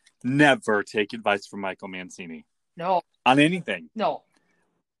 never take advice from Michael Mancini. No. On anything. No.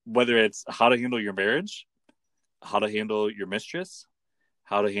 Whether it's how to handle your marriage, how to handle your mistress,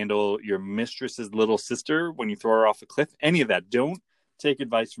 how to handle your mistress's little sister when you throw her off a cliff, any of that. Don't take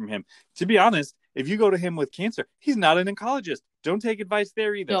advice from him. To be honest, if you go to him with cancer, he's not an oncologist. Don't take advice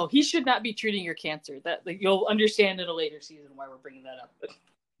there either. No, he should not be treating your cancer. That, like, you'll understand in a later season why we're bringing that up.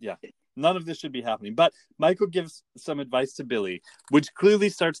 Yeah. None of this should be happening. But Michael gives some advice to Billy, which clearly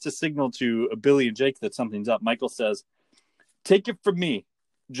starts to signal to Billy and Jake that something's up. Michael says, take it from me.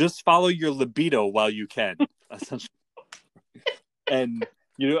 Just follow your libido while you can. Essentially. And,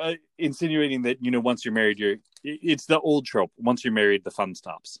 insinuating that, once you're married, it's the old trope. Once you're married, the fun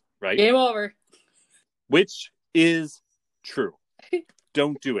stops, right? Game over. Which is true.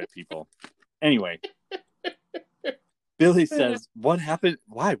 Don't do it, people. Anyway, Billy says, what happened?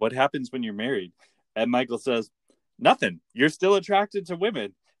 Why? What happens when you're married? And Michael says, nothing. You're still attracted to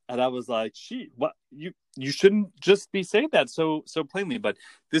women. And I was like, what? You shouldn't just be saying that so plainly. But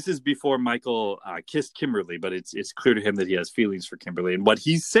this is before Michael kissed Kimberly, but it's clear to him that he has feelings for Kimberly. And what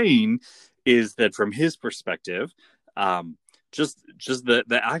he's saying is that from his perspective, just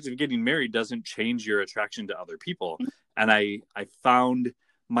the act of getting married doesn't change your attraction to other people. And I found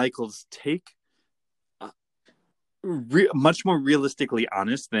Michael's take much more realistically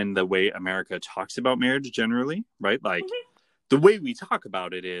honest than the way America talks about marriage generally, right? Like the way we talk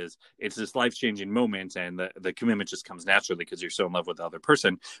about it is it's this life-changing moment and the commitment just comes naturally because you're so in love with the other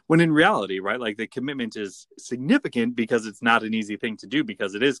person. When in reality, right, like the commitment is significant because it's not an easy thing to do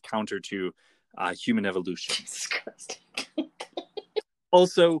because it is counter to human evolution.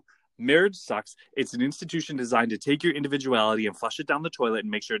 Also, marriage sucks. It's an institution designed to take your individuality and flush it down the toilet and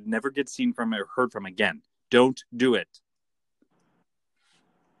make sure it never gets seen from or heard from again. Don't do it.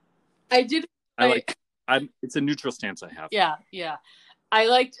 It's a neutral stance I have. Yeah. I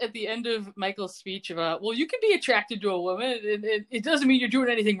liked at the end of Michael's speech about, well, you can be attracted to a woman, and it doesn't mean you're doing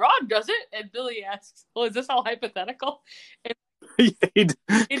anything wrong, does it? And Billy asks, well, is this all hypothetical? And in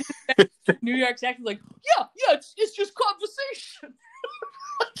New York's acting like, yeah, it's just conversation.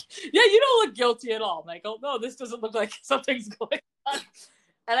 Yeah, you don't look guilty at all, Michael. No, this doesn't look like something's going on.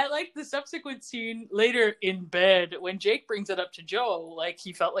 And I like the subsequent scene later in bed when Jake brings it up to Joe, like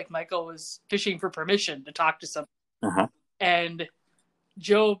he felt like Michael was fishing for permission to talk to someone. Uh-huh. And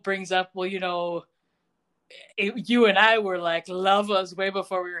Joe brings up, well, you and I were like lovers way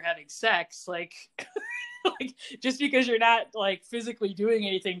before we were having sex. Like, like just because you're not like physically doing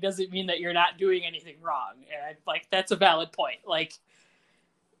anything doesn't mean that you're not doing anything wrong. And like that's a valid point. Like,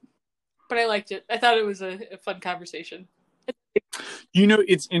 but I liked it. I thought it was a fun conversation.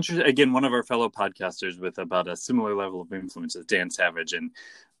 It's interesting. Again, one of our fellow podcasters with about a similar level of influence is Dan Savage, and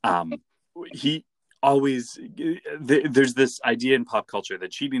he always there's this idea in pop culture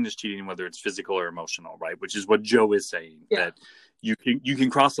that cheating is cheating, whether it's physical or emotional, right? Which is what Joe is saying, that you can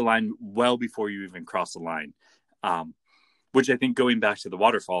cross the line well before you even cross the line. Which I think going back to the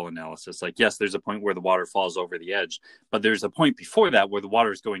waterfall analysis, like, yes, there's a point where the water falls over the edge, but there's a point before that where the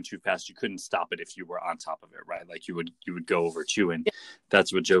water is going too fast. You couldn't stop it if you were on top of it, right? Like you would go over too. And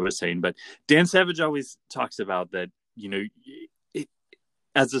that's what Joe was saying. But Dan Savage always talks about that,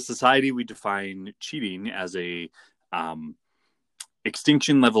 as a society, we define cheating as a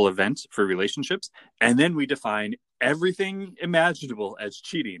extinction level event for relationships. And then we define everything imaginable as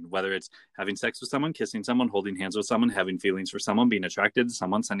cheating, whether it's having sex with someone, kissing someone, holding hands with someone, having feelings for someone, being attracted to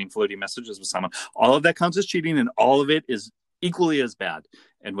someone, sending flirty messages with someone. All of that counts as cheating, and all of it is equally as bad.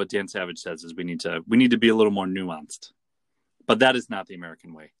 And what Dan Savage says is we need to be a little more nuanced. But that is not the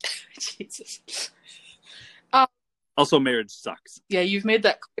American way. Jesus. Also, marriage sucks. Yeah, you've made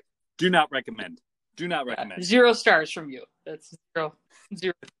that clear. Do not recommend. 0 stars from you. That's 0.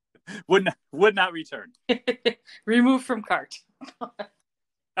 Would not return. Remove from cart.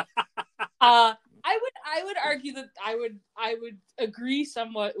 I would argue that I would agree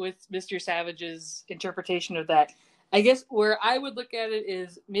somewhat with Mr. Savage's interpretation of that. I guess where I would look at it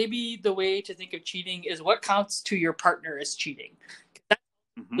is maybe the way to think of cheating is what counts to your partner as cheating.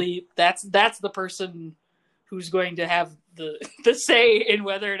 That's the person who's going to have the say in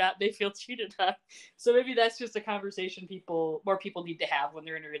whether or not they feel cheated on. So maybe that's just a conversation more people need to have when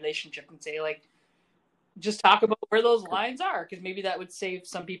they're in a relationship and say, like, just talk about where those lines are, because maybe that would save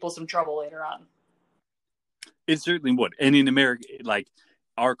some people some trouble later on. It certainly would. And in America, like,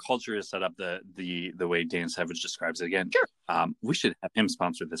 our culture is set up the way Dan Savage describes it again. Sure. We should have him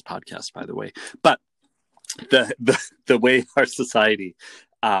sponsor this podcast, by the way. But the way our society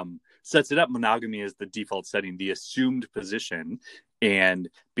sets it up, monogamy is the default setting, the assumed position. And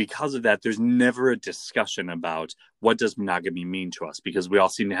because of that, there's never a discussion about what does monogamy mean to us, because we all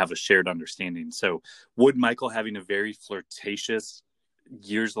seem to have a shared understanding. So would Michael having a very flirtatious,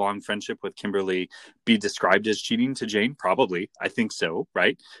 years-long friendship with Kimberly be described as cheating to Jane? Probably. I think so,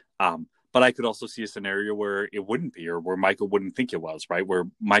 right? But I could also see a scenario where it wouldn't be, or where Michael wouldn't think it was, right? Where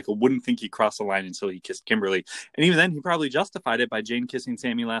Michael wouldn't think he crossed the line until he kissed Kimberly. And even then, he probably justified it by Jane kissing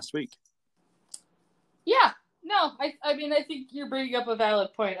Sammy last week. Yeah. No, I mean, I think you're bringing up a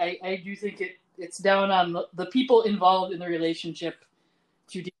valid point. I do think it's down on the people involved in the relationship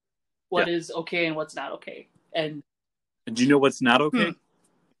to decide what is okay and what's not okay. And do you know what's not okay?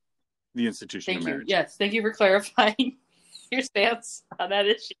 The institution of marriage. Yes, thank you for clarifying your stance on that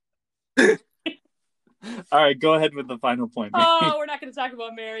issue. All right, go ahead with the final point. Oh, we're not going to talk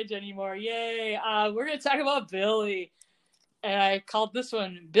about marriage anymore. Yay. We're going to talk about Billy. And I called this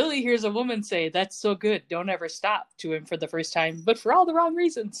one, Billy hears a woman say, "That's so good, don't ever stop," to him for the first time, but for all the wrong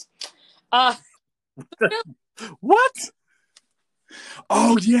reasons. What?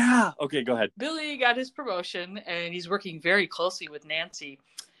 Oh, yeah. Okay, go ahead. Billy got his promotion, and he's working very closely with Nancy.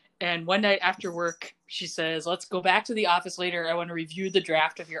 And one night after work, she says, "Let's go back to the office later. I want to review the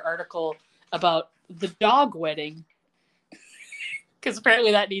draft of your article about the dog wedding." Because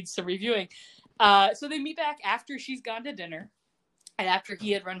apparently that needs some reviewing. So they meet back after she's gone to dinner and after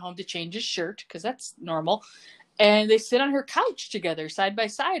he had run home to change his shirt, because that's normal. And they sit on her couch together, side by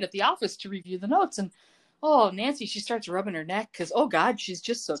side at the office to review the notes. And Nancy, she starts rubbing her neck because, oh God, she's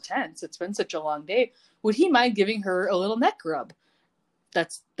just so tense. It's been such a long day. Would he mind giving her a little neck rub?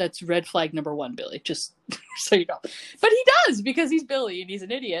 That's red flag number one, Billy, just so you know. But he does, because he's Billy and he's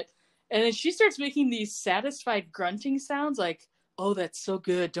an idiot. And then she starts making these satisfied grunting sounds like, "Oh, that's so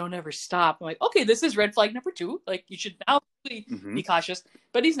good, don't ever stop." I'm like, okay, this is red flag number 2. Like, you should now really be cautious.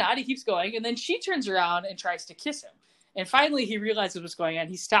 But he's not. He keeps going. And then she turns around and tries to kiss him. And finally, he realizes what's going on.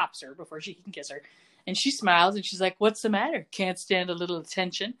 He stops her before she can kiss her. And she smiles, and she's like, "What's the matter? Can't stand a little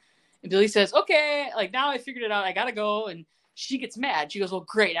attention?" And Billy says, "Okay, like, now I figured it out. I gotta go." And she gets mad. She goes, "Well,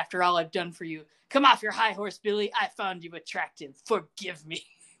 great, after all I've done for you. Come off your high horse, Billy. I found you attractive. Forgive me."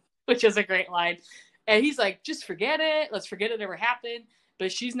 Which is a great line. And he's like, "Just forget it. Let's forget it ever happened."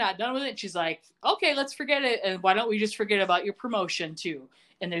 But she's not done with it. She's like, "Okay, let's forget it. And why don't we just forget about your promotion too?"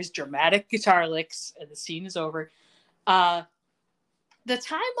 And there's dramatic guitar licks, and the scene is over. The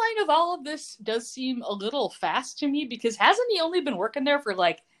timeline of all of this does seem a little fast to me, because hasn't he only been working there for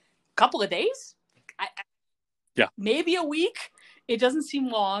like a couple of days? Yeah. Maybe a week. It doesn't seem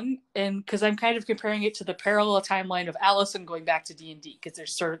long, and because I'm kind of comparing it to the parallel timeline of Allison going back to D&D, because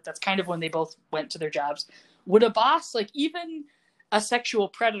that's kind of when they both went to their jobs. Would a boss, like even a sexual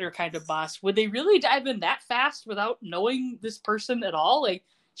predator kind of boss, would they really dive in that fast without knowing this person at all? Like,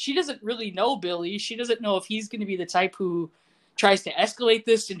 she doesn't really know Billy. She doesn't know if he's going to be the type who tries to escalate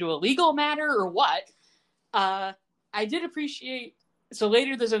this into a legal matter or what. I did appreciate. So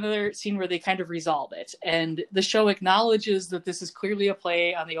later there's another scene where they kind of resolve it, and the show acknowledges that this is clearly a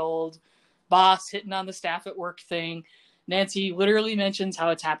play on the old boss hitting on the staff at work thing. Nancy literally mentions how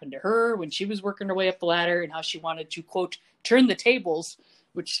it's happened to her when she was working her way up the ladder, and how she wanted to, quote, turn the tables,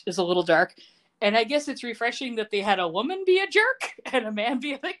 which is a little dark. And I guess it's refreshing that they had a woman be a jerk and a man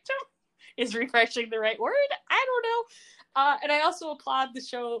be a victim. Is refreshing the right word? I don't know. And I also applaud the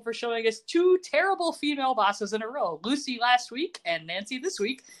show for showing us 2 terrible female bosses in a row. Lucy last week and Nancy this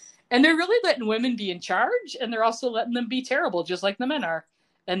week. And they're really letting women be in charge, and they're also letting them be terrible, just like the men are.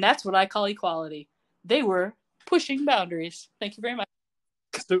 And that's what I call equality. They were pushing boundaries. Thank you very much.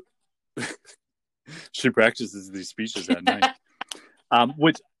 So, she practices these speeches at night.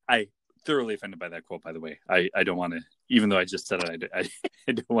 Which I thoroughly offended by that quote, by the way. I don't want to, even though I just said it,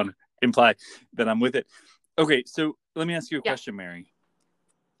 I don't want to imply that I'm with it. Okay, so let me ask you a question, Mary.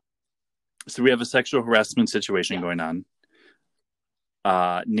 So we have a sexual harassment situation going on.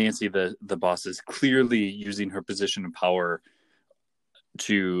 Nancy, the boss, is clearly using her position of power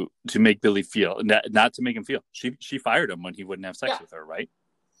to make Billy feel, not to make him feel. She fired him when he wouldn't have sex with her, right?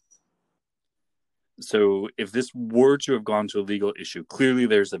 So if this were to have gone to a legal issue, clearly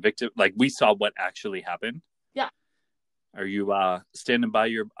there's a victim. Like, we saw what actually happened. Yeah. Are you standing by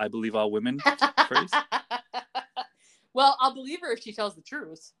your "I believe all women" phrase? Well, I'll believe her if she tells the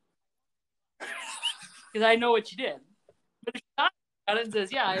truth, because I know what she did. But if she talks about it and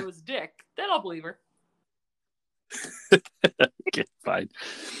says, "Yeah, I was a dick," then I'll believe her. Okay, fine.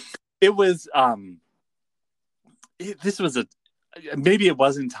 It was this was maybe it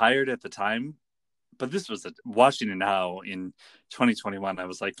wasn't tired at the time, but this was watching it now in 2021. I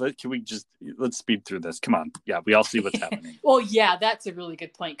was like, let's speed through this. Come on. Yeah, we all see what's happening. Well, yeah, that's a really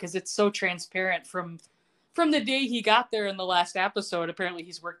good point, because it's so transparent from the day he got there in the last episode. Apparently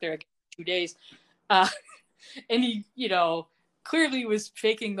he's worked there 2 days. And he, clearly was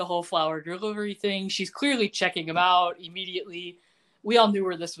faking the whole flower delivery thing. She's clearly checking him out immediately. We all knew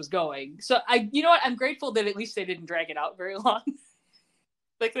where this was going. So you know what? I'm grateful that at least they didn't drag it out very long.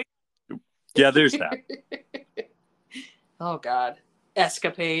 Yeah, there's that. Oh God.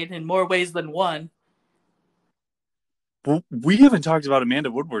 Escapade in more ways than one. Well, we haven't talked about Amanda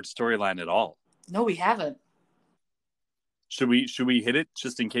Woodward's storyline at all. No, we haven't. Should we hit it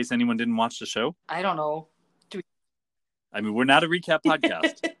just in case anyone didn't watch the show? I don't know. I mean, we're not a recap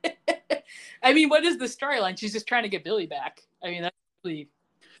podcast. I mean, what is the storyline? She's just trying to get Billy back. I mean, that's really...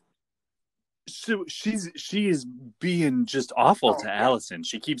 So she is being just awful to Allison.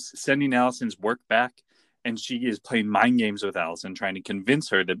 She keeps sending Allison's work back, and she is playing mind games with Allison, trying to convince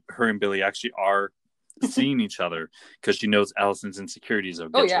her that her and Billy actually are seeing each other because she knows Allison's insecurities will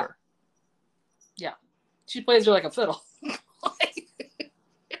get to her. Yeah. She plays her like a fiddle.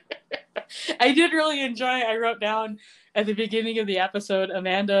 I did really enjoy, I wrote down at the beginning of the episode,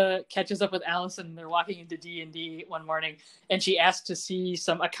 Amanda catches up with Allison and they're walking into D&D one morning and she asked to see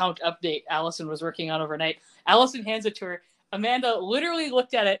some account update Allison was working on overnight. Allison hands it to her. Amanda literally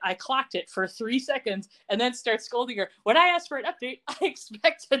looked at it. I clocked it for 3 seconds and then starts scolding her. When I ask for an update, I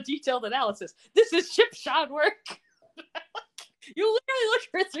expect a detailed analysis. This is chipshot work. You literally looked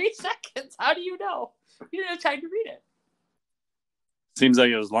for 3 seconds. How do you know? You didn't have time to read it. Seems like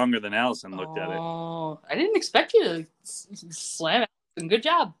it was longer than Allison looked at it. Oh, I didn't expect you to slam Allison. Good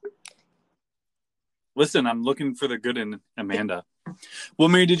job. Listen, I'm looking for the good in Amanda. Well,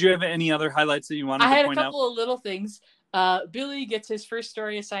 Mary, did you have any other highlights that you wanted to point out? I had a couple of little things. Billy gets his first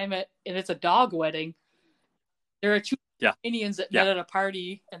story assignment, and it's a dog wedding. There are two Indians that met at a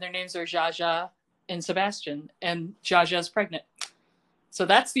party, and their names are Jaja and Sebastian, and Jaja's pregnant. So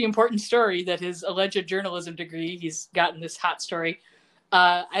that's the important story, that his alleged journalism degree, he's gotten this hot story.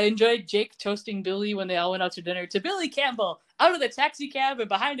 I enjoyed Jake toasting Billy when they all went out to dinner. To Billy Campbell, out of the taxi cab and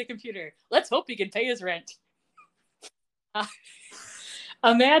behind a computer. Let's hope he can pay his rent.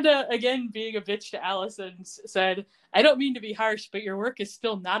 Amanda, again, being a bitch to Allison, said, I don't mean to be harsh, but your work is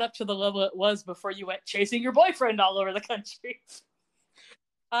still not up to the level it was before you went chasing your boyfriend all over the country.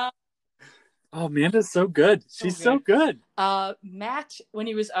 Oh, Amanda's so good. She's so good. Matt, when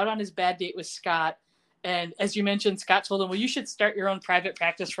he was out on his bad date with Scott, and as you mentioned, Scott told him, well, you should start your own private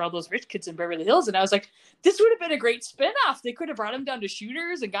practice for all those rich kids in Beverly Hills. And I was like, this would have been a great spinoff. They could have brought him down to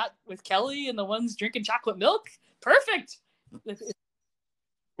Shooters and got with Kelly and the ones drinking chocolate milk. Perfect.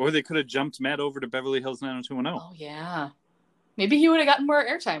 Or they could have jumped Matt over to Beverly Hills 90210. Oh, yeah. Maybe he would have gotten more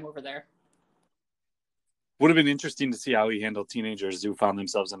airtime over there. Would have been interesting to see how he handled teenagers who found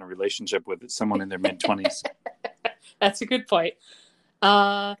themselves in a relationship with someone in their mid-20s. That's a good point.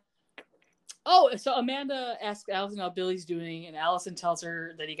 So Amanda asks Allison how Billy's doing, and Allison tells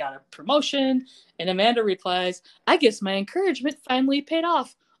her that he got a promotion, and Amanda replies, I guess my encouragement finally paid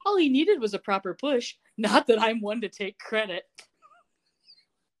off. All he needed was a proper push. Not that I'm one to take credit.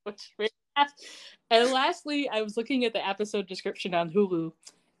 And lastly, I was looking at the episode description on Hulu,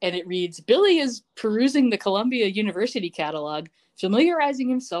 and it reads, Billy is perusing the Columbia University catalog, familiarizing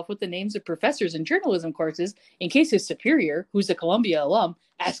himself with the names of professors in journalism courses in case his superior, who's a Columbia alum,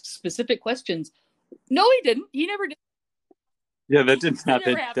 asks specific questions. No, he didn't. He never did. Yeah, that didn't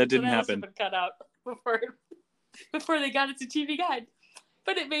happen. That didn't happen. Been cut out before they got it to TV Guide.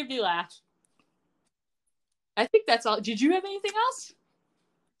 But it made me laugh. I think that's all. Did you have anything else?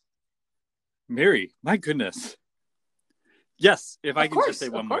 Mary, my goodness. Yes, if I can just say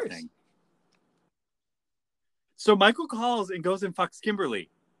one more thing. So Michael calls and goes and fucks Kimberly.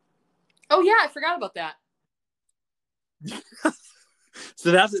 Oh yeah, I forgot about that.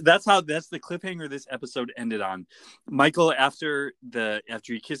 So that's the cliffhanger this episode ended on. Michael, after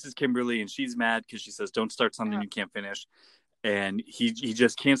he kisses Kimberly and she's mad because she says, don't start something you can't finish. And he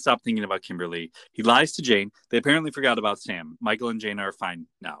just can't stop thinking about Kimberly. He lies to Jane. They apparently forgot about Sam. Michael and Jane are fine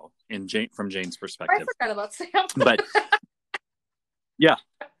now, from Jane's perspective. I forgot about Sam. But yeah,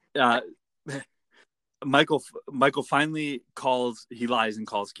 Michael finally calls. He lies and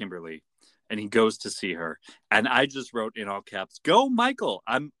calls Kimberly, and he goes to see her. And I just wrote in all caps, "Go, Michael!"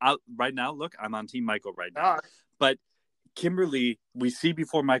 I'm out right now. Look, I'm on Team Michael right now. But Kimberly, we see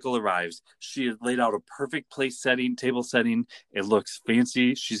before Michael arrives, she has laid out a perfect table setting. It looks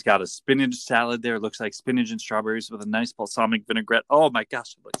fancy. She's got a spinach salad there. It looks like spinach and strawberries with a nice balsamic vinaigrette. Oh my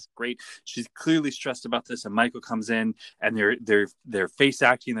gosh, it looks great. She's clearly stressed about this. And Michael comes in and they're face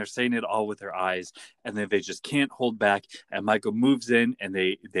acting. They're saying it all with their eyes. And then they just can't hold back. And Michael moves in and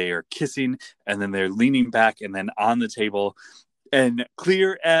they are kissing. And then they're leaning back and then on the table. And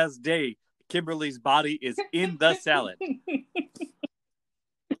clear as day, Kimberly's body is in the salad.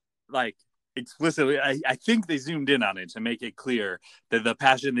 Like explicitly, I think they zoomed in on it to make it clear that the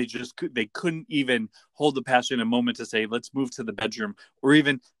passion they couldn't even hold the passion a moment to say, let's move to the bedroom or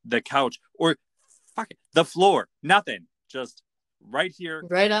even the couch or the floor. Nothing. Just right here.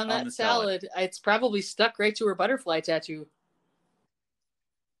 Right on that salad. It's probably stuck right to her butterfly tattoo.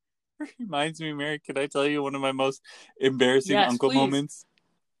 Reminds me, Mary, could I tell you one of my most embarrassing uncle moments?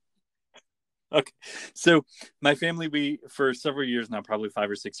 Okay, so my family, we for several years now, probably 5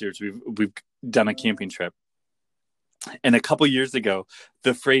 or 6 years, we've done a camping trip, and a couple years ago,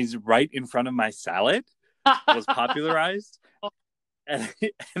 the phrase "right in front of my salad" was popularized, and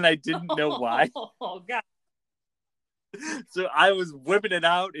I didn't know why. Oh God! So I was whipping it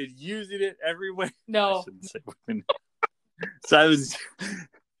out and using it everywhere. No, I shouldn't say whipping. So I was.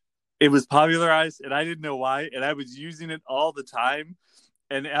 It was popularized, and I didn't know why, and I was using it all the time.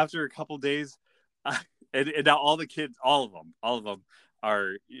 And after a couple days, and now all the kids, all of them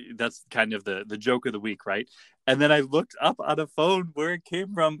are. That's kind of the joke of the week, right? And then I looked up on a phone where it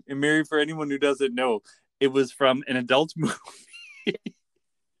came from. And Mary, for anyone who doesn't know, it was from an adult movie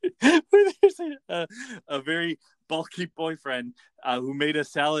where there's a very bulky boyfriend who made a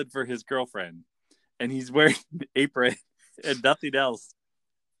salad for his girlfriend, and he's wearing an apron and nothing else.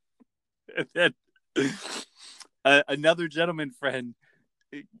 And then another gentleman friend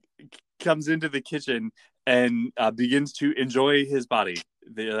comes into the kitchen and begins to enjoy his body,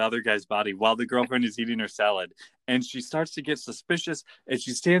 the other guy's body, while the girlfriend is eating her salad. And she starts to get suspicious, and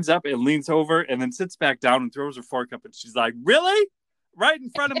she stands up and leans over and then sits back down and throws her fork up. And she's like, "Really? Right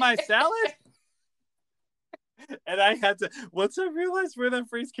in front of my salad?" And I had to, once I realized where that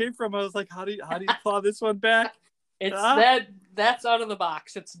phrase came from, I was like, how do you claw this one back? It's that's out of the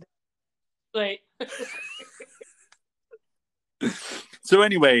box. It's like So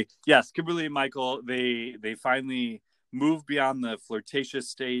anyway, yes, Kimberly and Michael, they finally move beyond the flirtatious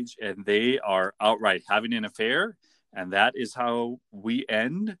stage, and they are outright having an affair. And that is how we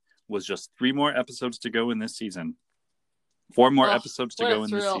end, with just 3 more episodes to go in this season. 4 more episodes to go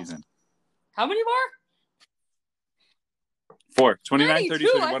in this season. How many more? 4. 29, 30,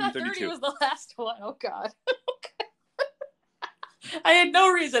 31, and 32. 30 was the last one. Oh, God. I had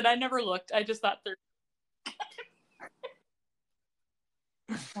no reason. I never looked. I just thought 30.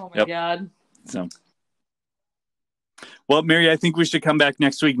 Oh, my God. So, well, Mary, I think we should come back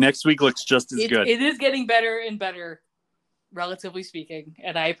next week. Next week looks just as good. It is getting better and better, relatively speaking,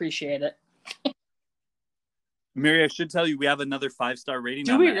 and I appreciate it. Mary, I should tell you, we have another 5-star rating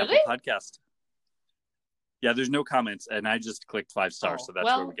on the Apple podcast. Yeah, there's no comments, and I just clicked 5 stars, so that's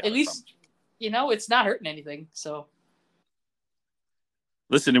where we got it at least, from. It's not hurting anything, so.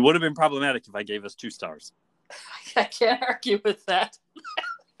 Listen, it would have been problematic if I gave us 2 stars. I can't argue with that.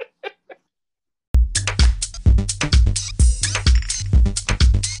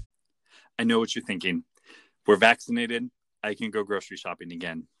 I know what you're thinking. We're vaccinated. I can go grocery shopping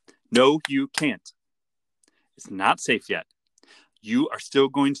again. No, you can't. It's not safe yet. You are still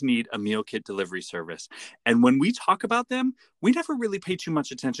going to need a meal kit delivery service. And when we talk about them, we never really pay too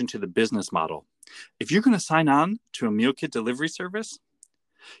much attention to the business model. If you're going to sign on to a meal kit delivery service,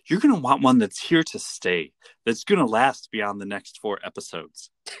 you're going to want one that's here to stay, that's going to last beyond the next 4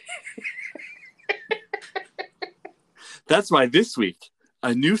 episodes. That's why this week,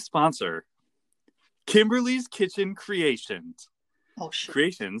 a new sponsor, Kimberly's Kitchen Creations. Oh, shit.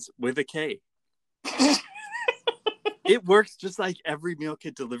 Creations with a K. It works just like every meal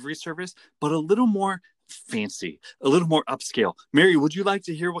kit delivery service, but a little more fancy, a little more upscale. Mary, would you like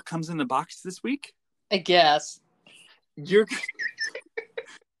to hear what comes in the box this week? I guess.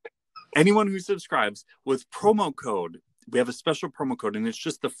 Anyone who subscribes with promo code, we have a special promo code, and it's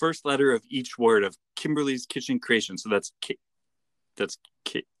just the first letter of each word of Kimberly's Kitchen Creation. So that's K. That's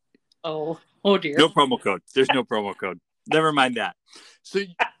K. Oh dear. No promo code. There's no promo code. Never mind that. So,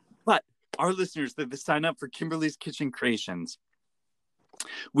 but our listeners that sign up for Kimberly's Kitchen Creations,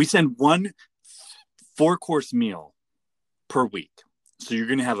 we send 1 4-course meal per week. So you're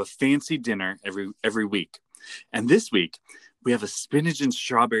going to have a fancy dinner every week. And this week, we have a spinach and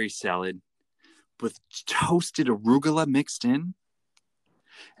strawberry salad with toasted arugula mixed in.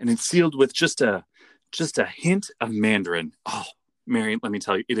 And it's sealed with just a hint of mandarin. Oh, Mary, let me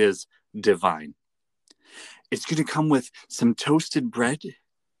tell you, it is divine. It's going to come with some toasted bread.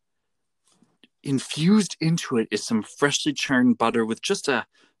 Infused into it is some freshly churned butter with just a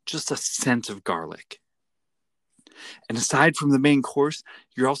scent of garlic. And aside from the main course,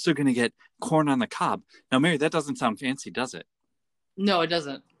 you're also going to get corn on the cob. Now, Mary, that doesn't sound fancy, does it? No, it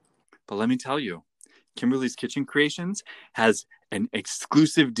doesn't. But let me tell you, Kimberly's Kitchen Creations has an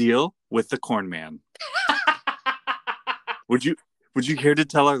exclusive deal with the Corn Man. Would you care to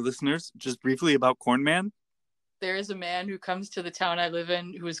tell our listeners just briefly about Corn Man? There is a man who comes to the town I live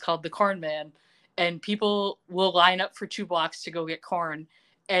in who is called the Corn Man, and people will line up for 2 blocks to go get corn.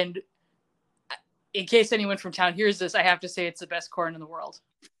 And in case anyone from town hears this, I have to say it's the best corn in the world.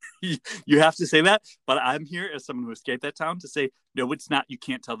 You have to say that, but I'm here as someone who escaped that town to say, no, it's not. You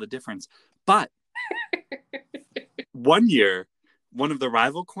can't tell the difference. But one year, one of the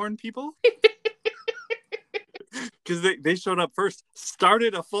rival corn people, because they showed up first,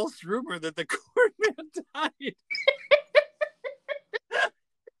 started a false rumor that the Corn Man died.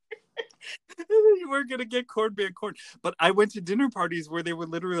 You weren't going to get Corn Man corn. But I went to dinner parties where they were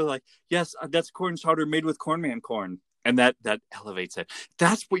literally like, yes, that's corn chowder made with Corn Man corn. And that elevates it.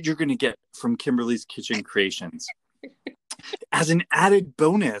 That's what you're going to get from Kimberly's Kitchen Creations. As an added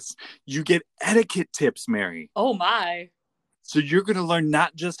bonus, you get etiquette tips, Mary. Oh my. So you're going to learn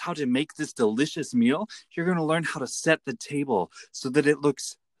not just how to make this delicious meal, you're going to learn how to set the table so that it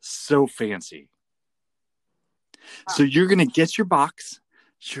looks so fancy. So you're going to get your box,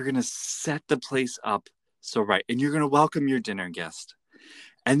 you're going to set the place up so right, and you're going to welcome your dinner guest.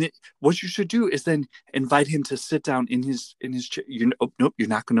 And what you should do is then invite him to sit down in his chair. Nope, you're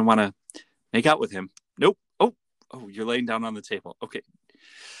not going to want to make out with him. Nope. Oh, you're laying down on the table. Okay.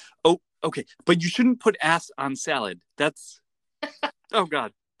 Oh, okay. But you shouldn't put ass on salad. That's, oh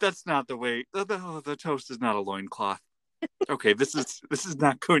God, that's not the way. The toast is not a loincloth. Okay, this is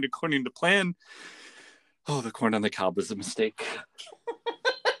not going according to plan. Oh, the corn on the cob was a mistake.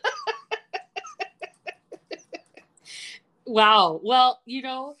 Wow. Well,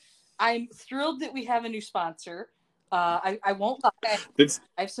 I'm thrilled that we have a new sponsor. I won't lie.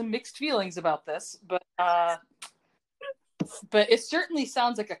 I have some mixed feelings about this, but it certainly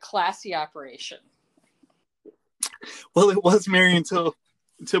sounds like a classy operation. Well, it was, Mary, until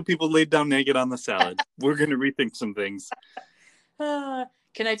people laid down naked on the salad. We're going to rethink some things. Can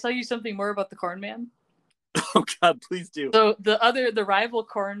I tell you something more about the Corn Man? Oh God, please do. So the rival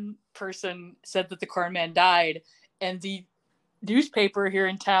corn person said that the Corn Man died, and the newspaper here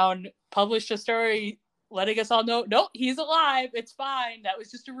in town published a story letting us all know, no, he's alive. It's fine. That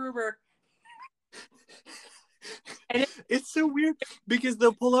was just a rumor. And it's so weird because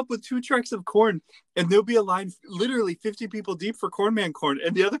they'll pull up with 2 trucks of corn and there'll be a line literally 50 people deep for Corn Man corn.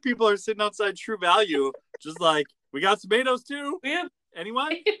 And the other people are sitting outside True Value, just like, we got tomatoes too.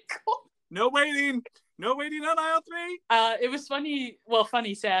 Anyone? No waiting. No waiting on aisle 3. It was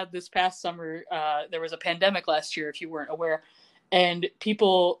funny, sad. This past summer, there was a pandemic last year, if you weren't aware. And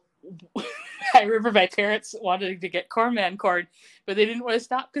people, I remember my parents wanted to get Corn Man corn, but they didn't want to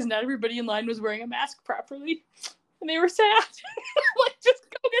stop because not everybody in line was wearing a mask properly. And they were sad. Like, just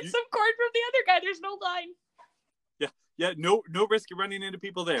go get some corn from the other guy. There's no line. Yeah, no risk of running into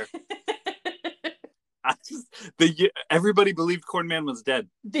people there. Everybody believed Corn Man was dead.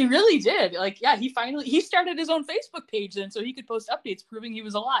 They really did. Like, yeah, he started his own Facebook page then so he could post updates proving he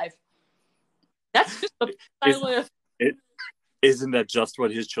was alive. That's just the style of... Isn't that just what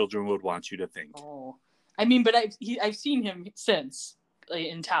his children would want you to think? Oh, I mean, but I've seen him since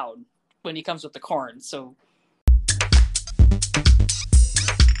in town when he comes with the corn. So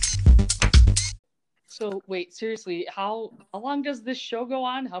wait, seriously, how long does this show go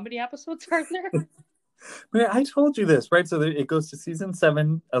on? How many episodes are there? I told you this, right? So it goes to season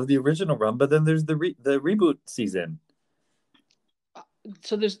 7 of the original run, but then there's the reboot season.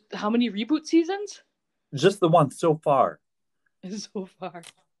 So there's how many reboot seasons? Just the one so far. So far. Okay.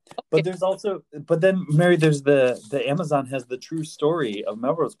 But there's also, then Mary, there's the Amazon has the true story of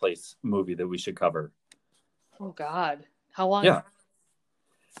Melrose Place movie that we should cover. Oh God, how long? Yeah,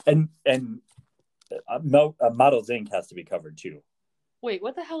 and Models Inc. has to be covered too. Wait,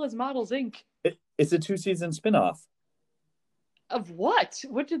 what the hell is Models Inc.? It's a 2-season spinoff. Of what?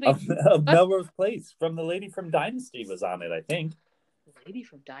 What did they? Of Melrose Place. From the lady from Dynasty was on it, I think. The lady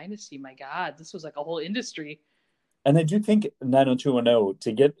from Dynasty. My God, this was like a whole industry. And I do think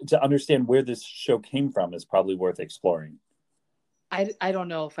 90210 to understand where this show came from is probably worth exploring. I don't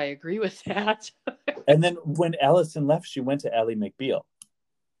know if I agree with that. And then when Allison left, she went to Ally McBeal.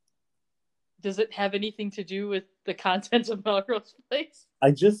 Does it have anything to do with the contents of Melrose Place? I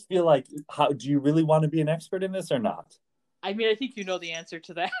just feel like, do you really want to be an expert in this or not? I mean, I think you know the answer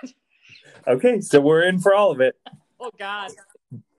to that. Okay, so we're in for all of it. Oh, God.